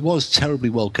society. So he was terribly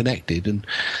well connected, and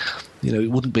it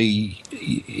wouldn't be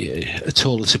at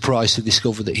all a surprise to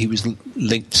discover that he was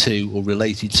linked to or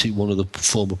related to one of the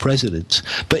former presidents.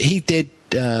 But he did,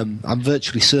 I'm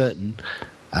virtually certain,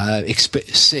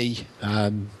 see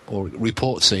or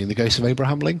report seeing the ghost of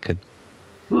Abraham Lincoln.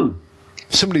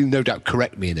 Somebody no doubt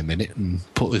correct me in a minute and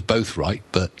put us both right,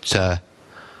 but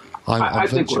I'm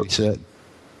virtually certain.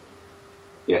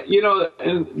 Yeah,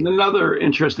 and another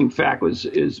interesting fact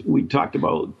is we talked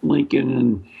about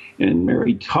Lincoln and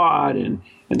Mary Todd and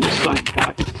the son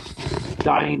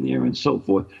dying there and so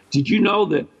forth. Did you know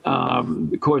that?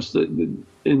 Of course,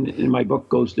 in my book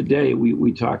Ghost Today,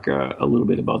 we talk a little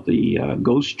bit about the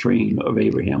ghost train of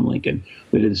Abraham Lincoln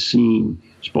that is seen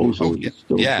supposedly.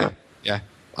 Yeah.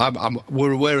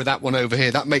 We're aware of that one over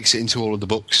here. That makes it into all of the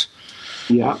books.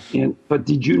 Yeah, but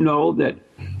did you know that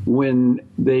when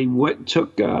they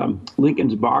took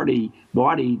Lincoln's body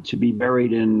to be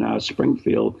buried in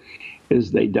Springfield,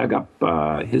 is they dug up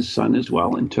his son as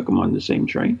well and took him on the same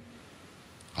train?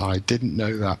 I didn't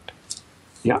know that.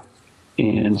 Yeah,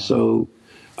 and so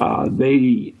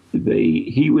he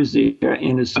was there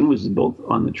and his son was both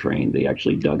on the train. They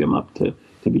actually dug him up to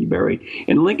be buried.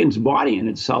 And Lincoln's body in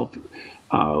itself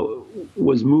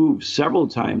was moved several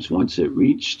times once it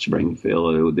reached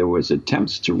Springfield. There was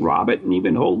attempts to rob it and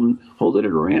even hold it at a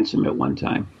ransom at one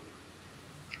time.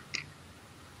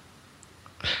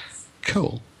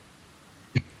 Cool.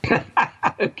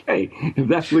 Okay, if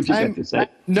that's what you got to say.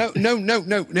 No.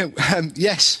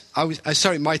 Yes, I was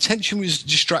sorry. My attention was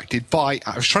distracted by.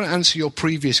 I was trying to answer your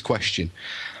previous question,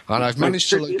 and I've managed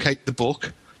to locate the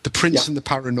book, The Prince and the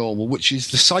Paranormal, which is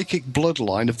the psychic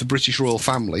bloodline of the British royal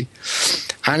family,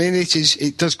 and in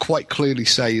it does quite clearly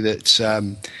say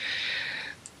that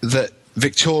that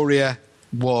Victoria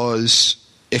was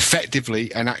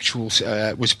effectively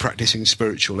was a practicing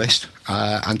spiritualist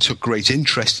and took great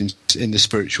interest in the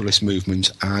spiritualist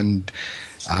movement and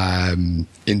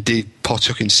indeed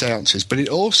partook in seances. But it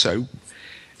also,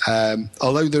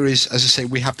 although there is, as I say,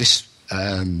 we have this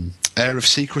air of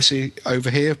secrecy over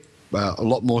here, a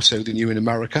lot more so than you in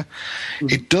America.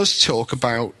 Mm-hmm. It does talk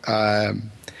about the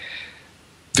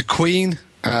Queen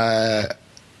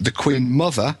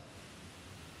Mother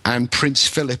and Prince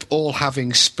Philip all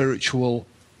having spiritualist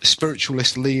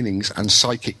leanings and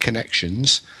psychic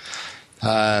connections,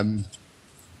 and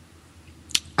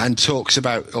talks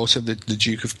about also the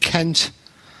Duke of Kent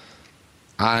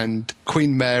and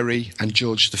Queen Mary and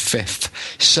George V.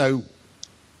 So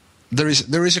there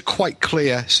is a quite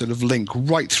clear sort of link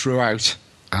right throughout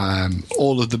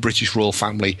all of the British royal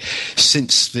family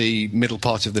since the middle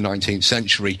part of the 19th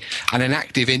century, and an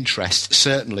active interest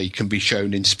certainly can be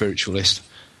shown in spiritualist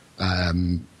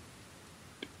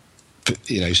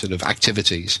sort of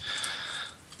activities.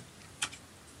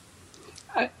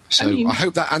 I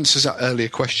hope that answers that earlier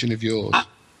question of yours.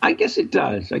 I guess it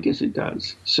does.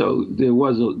 So there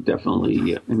was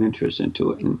definitely an interest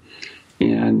into it,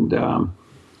 and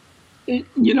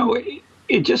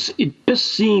it just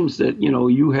seems that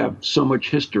you have so much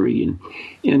history,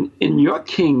 and in your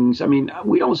kings. I mean,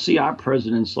 we don't see our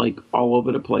presidents like all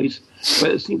over the place,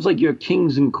 but it seems like your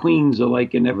kings and queens are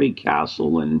like in every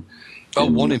castle and. Oh,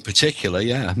 one in particular,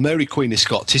 yeah. Mary Queen of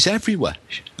Scots is everywhere.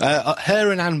 Her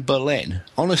and Anne Boleyn,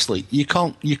 honestly, you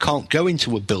can't go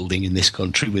into a building in this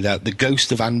country without the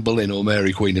ghost of Anne Boleyn or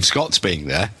Mary Queen of Scots being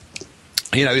there.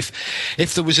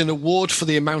 If there was an award for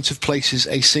the amount of places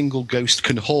a single ghost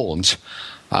can haunt,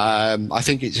 I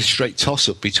think it's a straight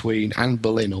toss-up between Anne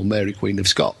Boleyn or Mary Queen of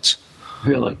Scots.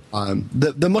 Really?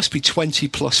 There must be 20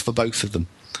 plus for both of them.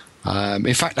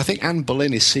 In fact, I think Anne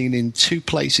Boleyn is seen in 2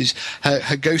 places.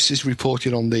 Her ghost is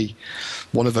reported on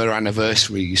one of her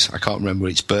anniversaries. I can't remember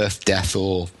its birth, death,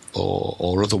 or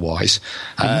otherwise.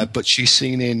 Mm-hmm. But she's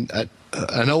seen in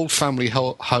an old family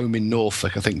home in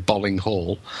Norfolk, I think Bolling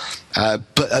Hall.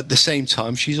 But at the same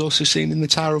time, she's also seen in the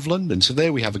Tower of London. So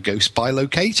there we have a ghost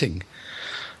bilocating.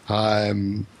 I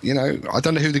don't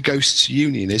know who the Ghosts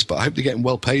Union is, but I hope they're getting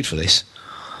well paid for this.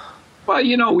 Well,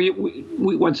 we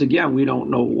once again, we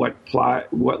don't know what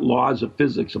laws of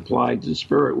physics apply to the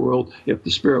spirit world if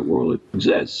the spirit world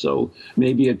exists. So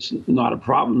maybe it's not a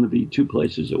problem to be 2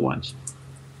 places at once.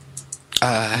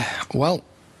 Well,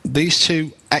 these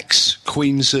 2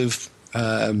 ex-queens of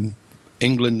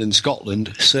England and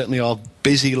Scotland certainly are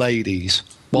busy ladies.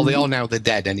 Well, they are now. They're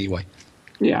dead anyway.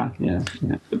 Yeah.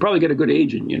 They probably get a good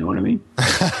agent, you know what I mean?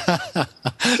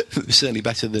 Certainly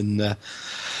better than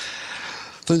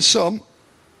some.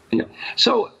 Yeah.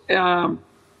 So I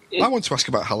want to ask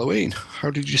about Halloween.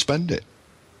 How did you spend it?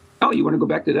 Oh, you want to go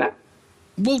back to that?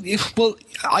 Well,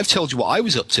 I've told you what I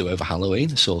was up to over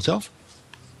Halloween, sort of.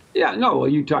 Yeah, no. Well,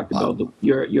 you talked about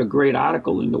your great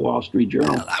article in the Wall Street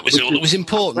Journal. That was all that was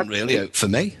important, really, for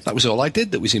me. That was all I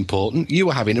did that was important. You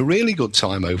were having a really good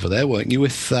time over there, weren't you?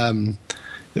 With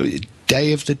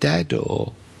Day of the Dead,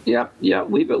 or yeah.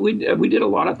 We did a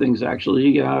lot of things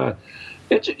actually.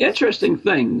 It's an interesting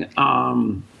thing.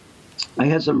 I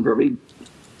had some very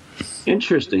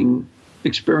interesting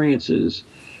experiences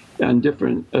on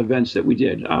different events that we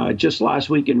did. Just last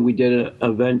weekend, we did an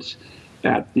event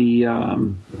at the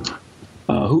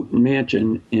Houghton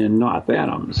Mansion in North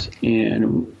Adams,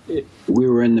 and we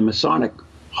were in the Masonic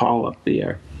Hall up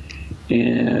there,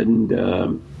 and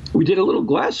we did a little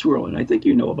glass swirling. I think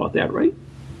you know about that, right?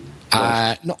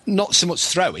 Not so much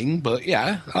throwing, but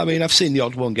yeah. I mean, I've seen the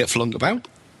odd one get flung about.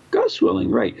 Glass swirling,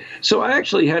 right. So I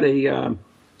actually had a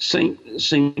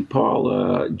St.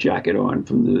 Paul jacket on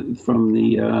from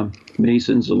the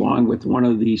Masons, along with one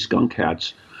of the skunk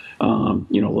hats.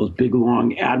 Those big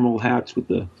long admiral hats with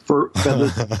the fur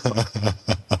feathers.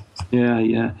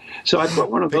 Yeah. So I put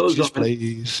one of those on.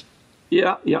 Please.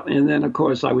 Yeah. And then, of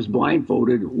course, I was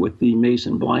blindfolded with the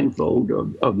Mason blindfold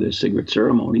of the secret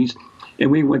ceremonies. And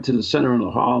we went to the center of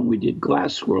the hall and we did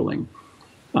glass swirling.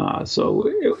 So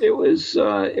it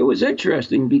was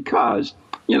interesting because,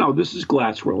 this is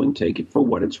glass swirling. Take it for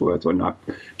what it's worth. We're not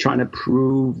trying to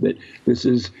prove that this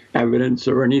is evidence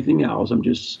or anything else. I'm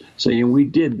just saying we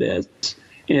did this.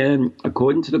 And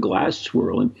according to the glass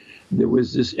swirling, there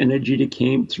was this energy that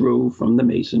came through from the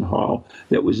Mason Hall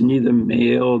that was neither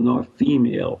male nor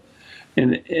female.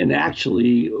 And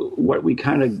actually, what we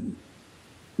kind of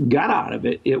got out of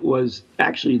it was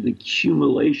actually the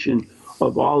accumulation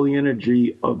of all the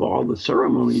energy of all the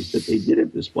ceremonies that they did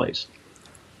at this place.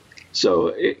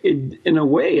 So in a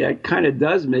way, that kind of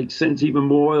does make sense even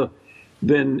more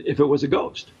than if it was a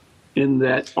ghost, in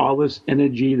that all this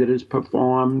energy that is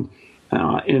performed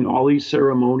in all these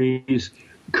ceremonies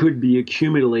could be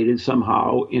accumulated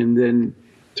somehow, and then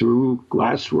through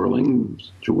glass swirling,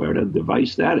 to where the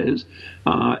device that is,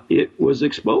 it was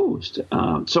exposed.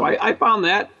 So I found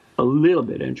that a little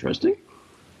bit interesting.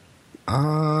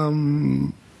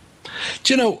 Do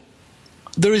you know,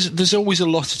 there's always a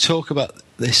lot to talk about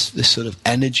this sort of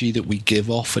energy that we give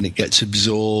off and it gets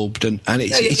absorbed, and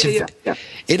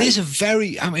it is a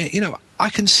very, I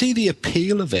can see the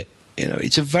appeal of it.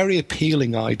 It's a very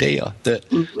appealing idea that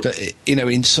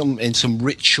in some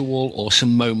ritual or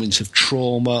some moments of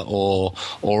trauma or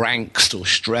angst or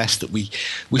stress that we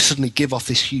suddenly give off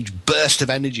this huge burst of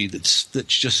energy that's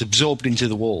just absorbed into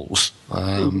the walls,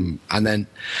 and then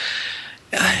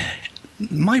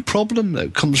my problem though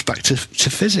comes back to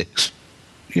physics.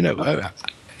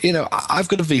 I've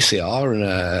got a VCR and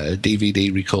a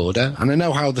DVD recorder, and I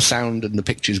know how the sound and the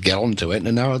pictures get onto it, and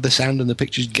I know how the sound and the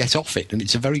pictures get off it, and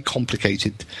it's a very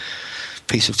complicated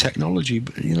piece of technology.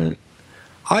 But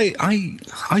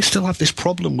I still have this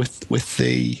problem with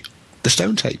the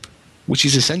stone tape, which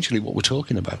is essentially what we're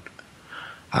talking about.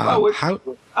 Are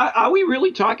we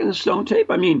really talking the stone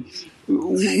tape? I mean,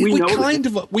 we kind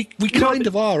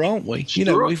of are, aren't we?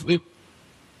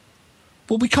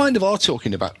 Well, we kind of are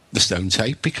talking about the stone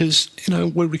tape because,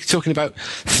 we're talking about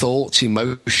thoughts,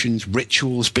 emotions,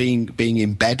 rituals being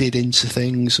embedded into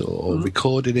things or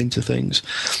recorded into things.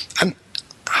 And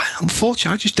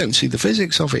unfortunately, I just don't see the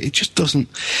physics of it. It just doesn't,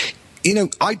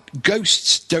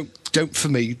 ghosts don't for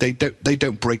me, they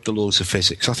don't break the laws of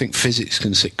physics. I think physics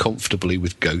can sit comfortably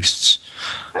with ghosts.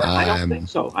 I don't think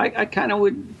so. I kind of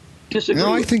would disagree.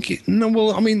 No, I think it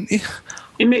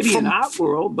may be an art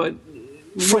world, but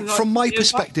from my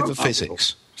perspective of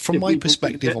physics,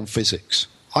 on physics,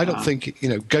 I don't think,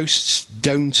 ghosts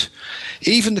don't,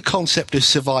 even the concept of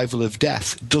survival of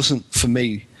death doesn't, for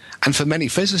me, and for many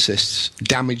physicists,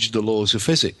 damage the laws of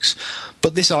physics.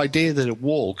 But this idea that a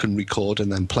wall can record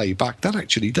and then play back, that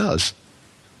actually does.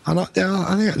 And I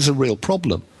think that's a real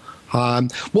problem.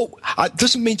 It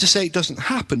doesn't mean to say it doesn't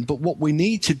happen, but what we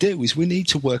need to do is we need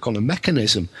to work on a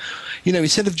mechanism.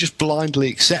 Instead of just blindly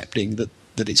accepting that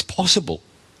it's possible,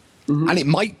 and it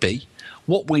might be,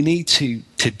 what we need to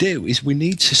do is we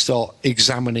need to start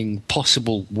examining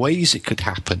possible ways it could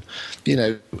happen.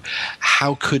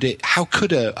 How could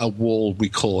a wall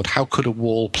record? How could a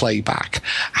wall play back?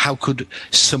 How could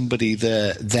somebody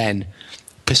there then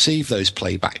perceive those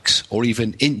playbacks or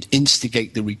even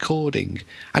instigate the recording?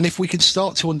 And if we can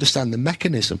start to understand the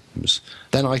mechanisms,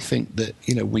 then I think that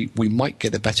we might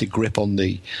get a better grip on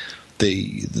the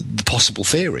possible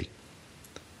theory.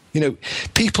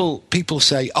 People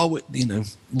say,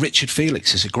 Richard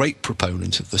Felix is a great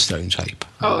proponent of the stone tape.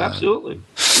 Oh, absolutely.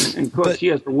 And of course, he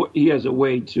has a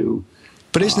way to.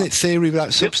 But isn't it theory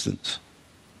without substance?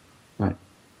 Right.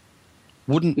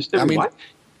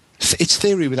 It's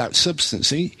theory without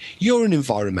substance. You're an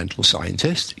environmental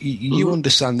scientist. You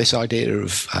understand this idea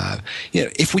of,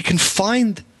 if we can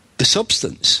find the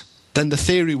substance, then the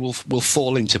theory will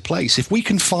fall into place. If we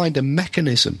can find a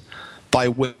mechanism by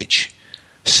which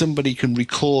somebody can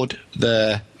record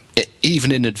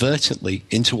even inadvertently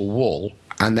into a wall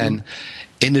and then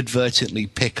inadvertently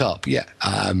pick up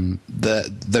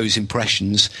those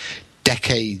impressions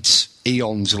decades,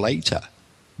 eons later,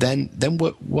 then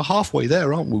we're halfway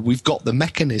there, aren't we? We've got the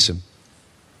mechanism.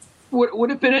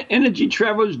 What if energy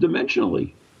travels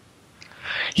dimensionally?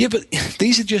 Yeah, but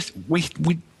these are just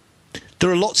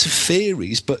there are lots of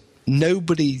theories, but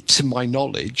nobody, to my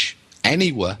knowledge,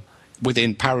 anywhere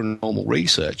within paranormal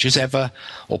research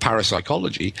or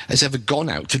parapsychology has ever gone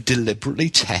out to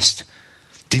deliberately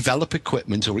develop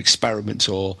equipment or experiments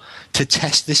or to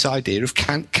test this idea of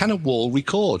can a wall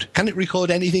record? Can it record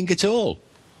anything at all?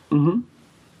 Mm-hmm.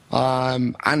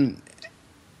 And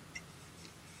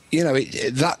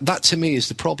that to me is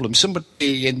the problem.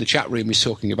 Somebody in the chat room is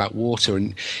talking about water,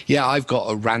 and I've got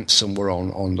a rant somewhere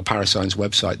on the Parascience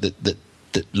website that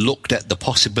looked at the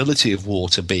possibility of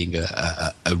water being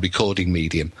a recording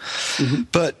medium. Mm-hmm.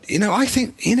 But I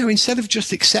think instead of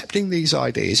just accepting these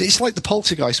ideas, it's like the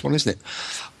poltergeist one, isn't it?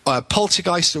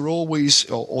 Poltergeists are always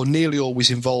or nearly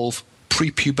always involve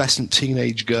prepubescent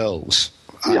teenage girls.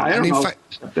 In fact,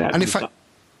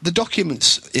 the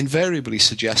documents invariably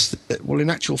suggest that, well,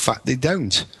 in actual fact, they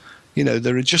don't.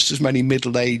 There are just as many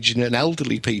middle-aged and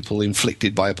elderly people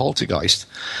inflicted by a poltergeist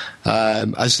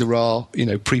as there are,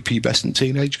 prepubescent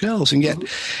teenage girls. And yet,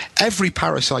 every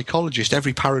parapsychologist,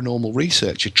 every paranormal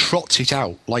researcher trots it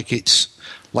out like it's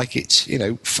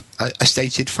a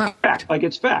stated fact. Like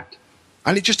it's fact.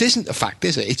 And it just isn't a fact,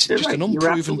 is it? It's just an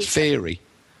unproven theory.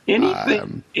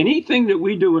 Anything that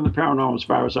we do in the paranormal, as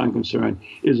far as I'm concerned,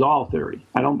 is all theory.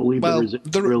 I don't believe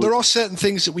there are certain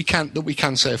things that we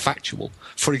can say are factual.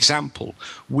 For example,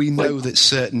 we know that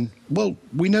certain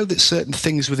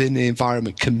things within the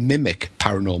environment can mimic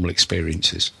paranormal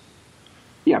experiences.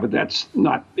 Yeah, but that's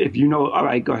not if you know. All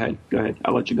right, go ahead.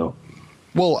 I'll let you go.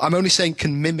 Well, I'm only saying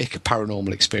can mimic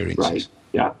paranormal experiences. Right.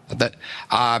 Yeah.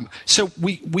 So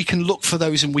we can look for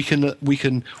those, and we can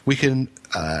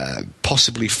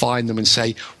possibly find them and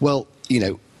say, well,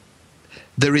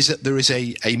 there is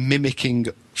a mimicking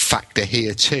factor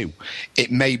here too. It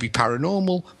may be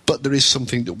paranormal, but there is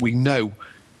something that we know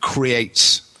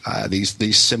creates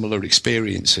these similar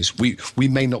experiences. We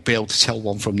may not be able to tell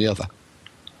one from the other.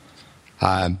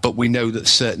 But we know that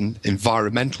certain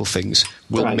environmental things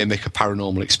will mimic a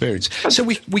paranormal experience. So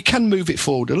we can move it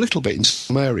forward a little bit in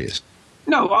some areas.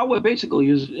 No, all we're basically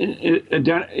is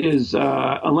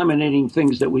eliminating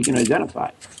things that we can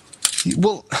identify.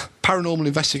 Well, paranormal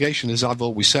investigation, as I've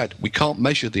always said, we can't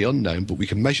measure the unknown, but we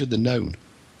can measure the known.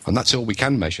 And that's all we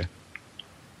can measure.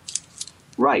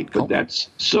 Right, but that's...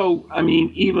 So, I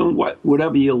mean, even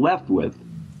whatever you're left with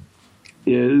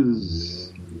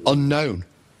is... unknown.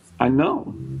 I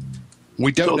know.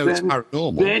 We don't know it's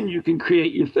paranormal. Then you can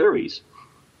create your theories.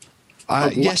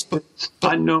 Yes, but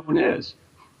unknown is.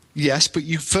 Yes, but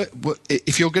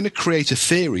if you're going to create a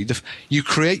theory, you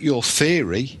create your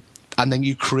theory, and then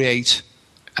you create,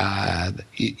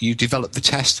 you develop the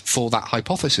test for that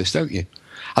hypothesis, don't you?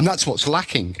 And that's what's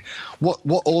lacking. What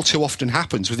all too often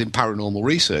happens within paranormal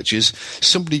research is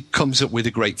somebody comes up with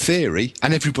a great theory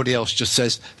and everybody else just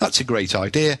says, that's a great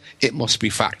idea, it must be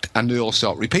fact, and they all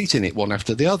start repeating it one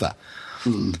after the other.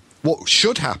 What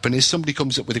should happen is somebody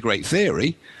comes up with a great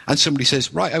theory and somebody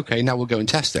says, right, okay, now we'll go and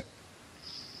test it.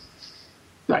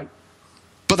 Right.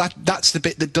 But that's the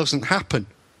bit that doesn't happen.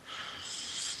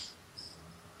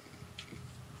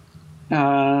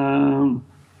 It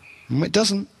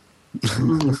doesn't.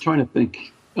 I'm trying to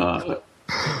think. I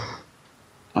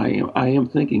am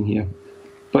thinking here,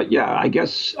 but yeah, I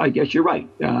guess you're right.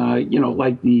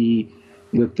 Like the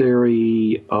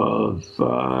theory of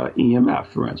EMF,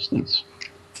 for instance.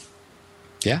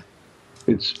 Yeah,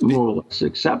 it's more or less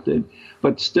accepted,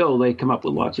 but still they come up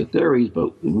with lots of theories.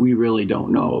 But we really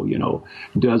don't know.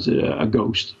 Does a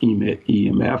ghost emit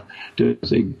EMF? Does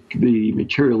the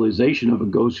materialization of a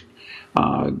ghost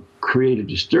create a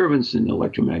disturbance in the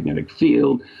electromagnetic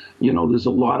field? There's a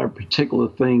lot of particular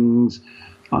things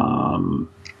that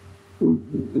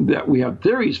we have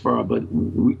theories for, but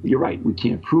you're right, we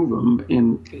can't prove them.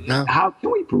 And how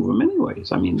can we prove them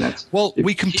anyways? I mean, that's... Well,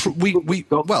 we can...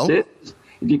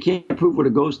 If you can't prove what a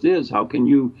ghost is, how can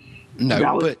you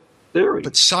validate theory?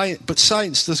 But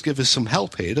science does give us some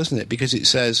help here, doesn't it? Because it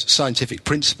says, scientific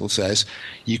principle says,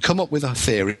 you come up with a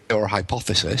theory or a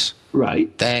hypothesis.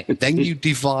 Right. Then you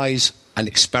devise an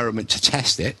experiment to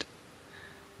test it.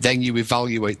 Then you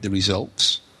evaluate the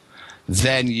results.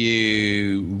 Then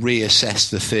you reassess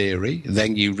the theory.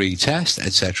 Then you retest,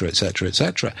 etc., etc.,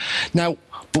 etc. Now,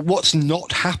 But what's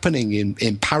not happening in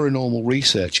paranormal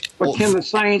research... But can the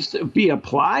science be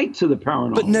applied to the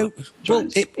paranormal? But no, well,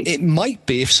 it might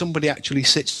be if somebody actually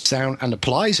sits down and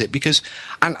applies it, because...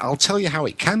 And I'll tell you how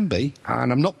it can be,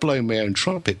 and I'm not blowing my own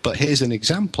trumpet, but here's an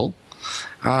example.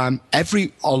 A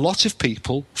lot of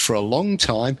people, for a long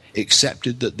time,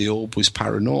 accepted that the orb was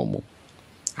paranormal.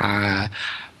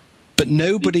 But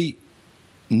nobody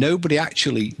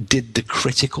actually did the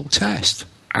critical test,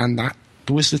 and that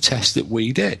was the test that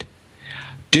we did.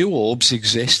 Do orbs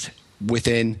exist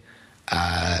within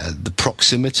the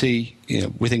proximity,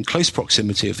 within close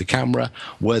proximity of the camera,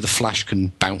 where the flash can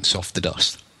bounce off the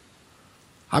dust?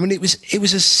 I mean, it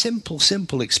was a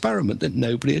simple experiment that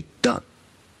nobody had done,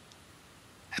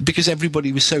 because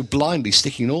everybody was so blindly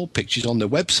sticking orb pictures on their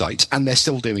websites, and they're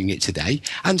still doing it today,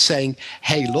 and saying,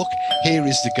 hey, look, here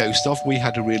is the ghost of, we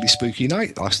had a really spooky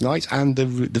night last night, and the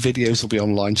videos will be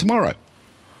online tomorrow.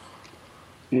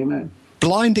 Amen.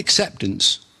 Blind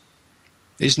acceptance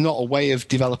is not a way of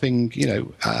developing,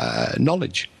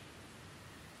 knowledge.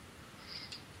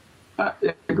 I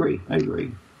agree.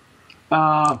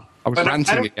 I was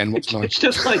ranting again. What's it's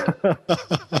just like...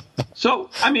 So,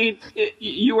 I mean,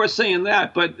 you were saying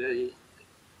that, but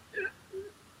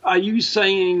are you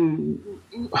saying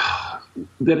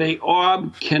that a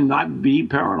orb cannot be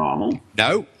paranormal?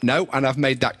 No, and I've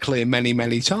made that clear many,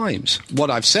 many times. What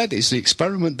I've said is the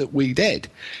experiment that we did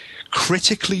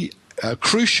crucially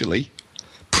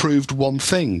proved one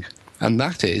thing, and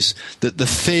that is that the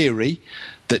theory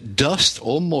that dust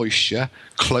or moisture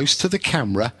close to the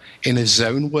camera in a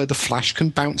zone where the flash can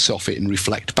bounce off it and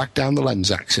reflect back down the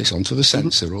lens axis onto the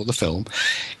sensor or the film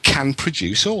can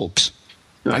produce orbs.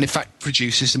 Right. And in fact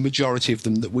produces the majority of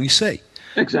them that we see.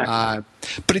 Exactly.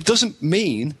 But it doesn't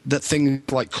mean that things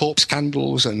like corpse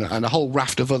candles and a whole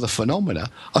raft of other phenomena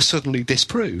are suddenly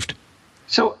disproved.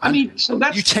 So, I mean,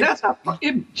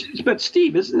 but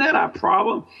Steve, isn't that our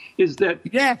problem? Is that we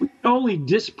can only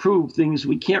disprove things,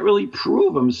 we can't really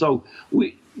prove them. So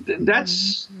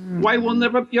that's why we'll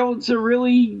never be able to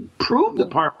really prove the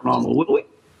paranormal, will we?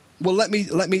 Well, let me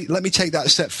take that a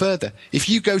step further. If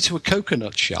you go to a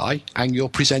coconut shy and you're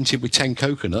presented with 10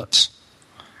 coconuts,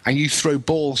 and you throw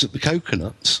balls at the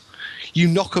coconuts, you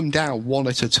knock them down one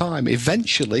at a time.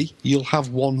 Eventually, you'll have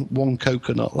one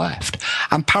coconut left.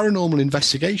 And paranormal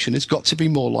investigation has got to be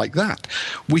more like that.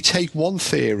 We take one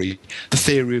theory, the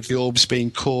theory of the orbs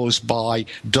being caused by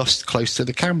dust close to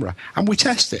the camera, and we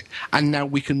test it. And now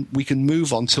we can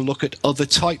move on to look at other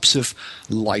types of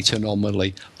light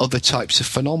anomaly, other types of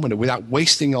phenomena, without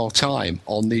wasting our time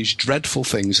on these dreadful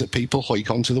things that people hoik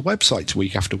onto the websites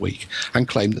week after week and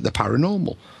claim that they're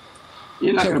paranormal.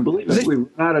 You're not going to believe it. We've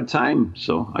run out of time,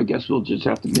 so I guess we'll just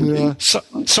have to...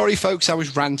 Sorry, folks, I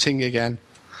was ranting again.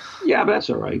 Yeah, but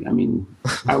that's all right. I mean,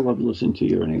 I love listening to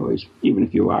you anyways, even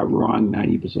if you are wrong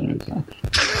 90% of the time.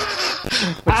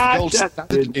 The gold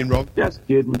standard of being wrong. Just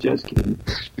kidding.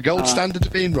 The gold standard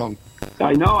of being wrong.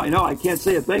 I know. I can't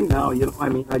say a thing now. I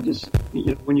mean, I just...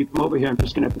 when you come over here, I'm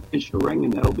just going to have to kiss your ring,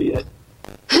 and that'll be it.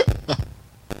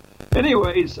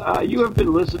 Anyways, you have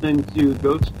been listening to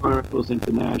Ghost Chronicles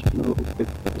International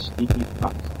with Steve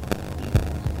Fox.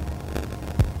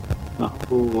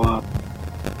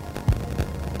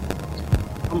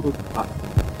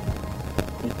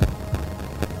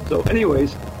 So,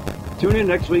 anyways, tune in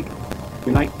next week.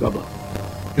 Good night. God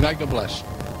bless. Good night. God bless.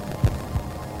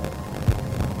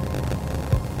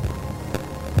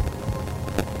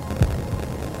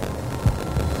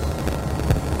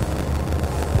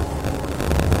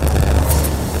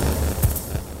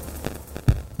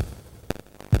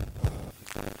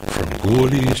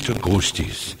 Ghoulies to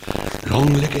ghosties,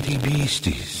 long-leggedy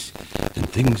beasties, and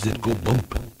things that go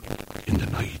bump in the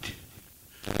night.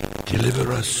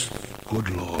 Deliver us, good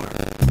Lord.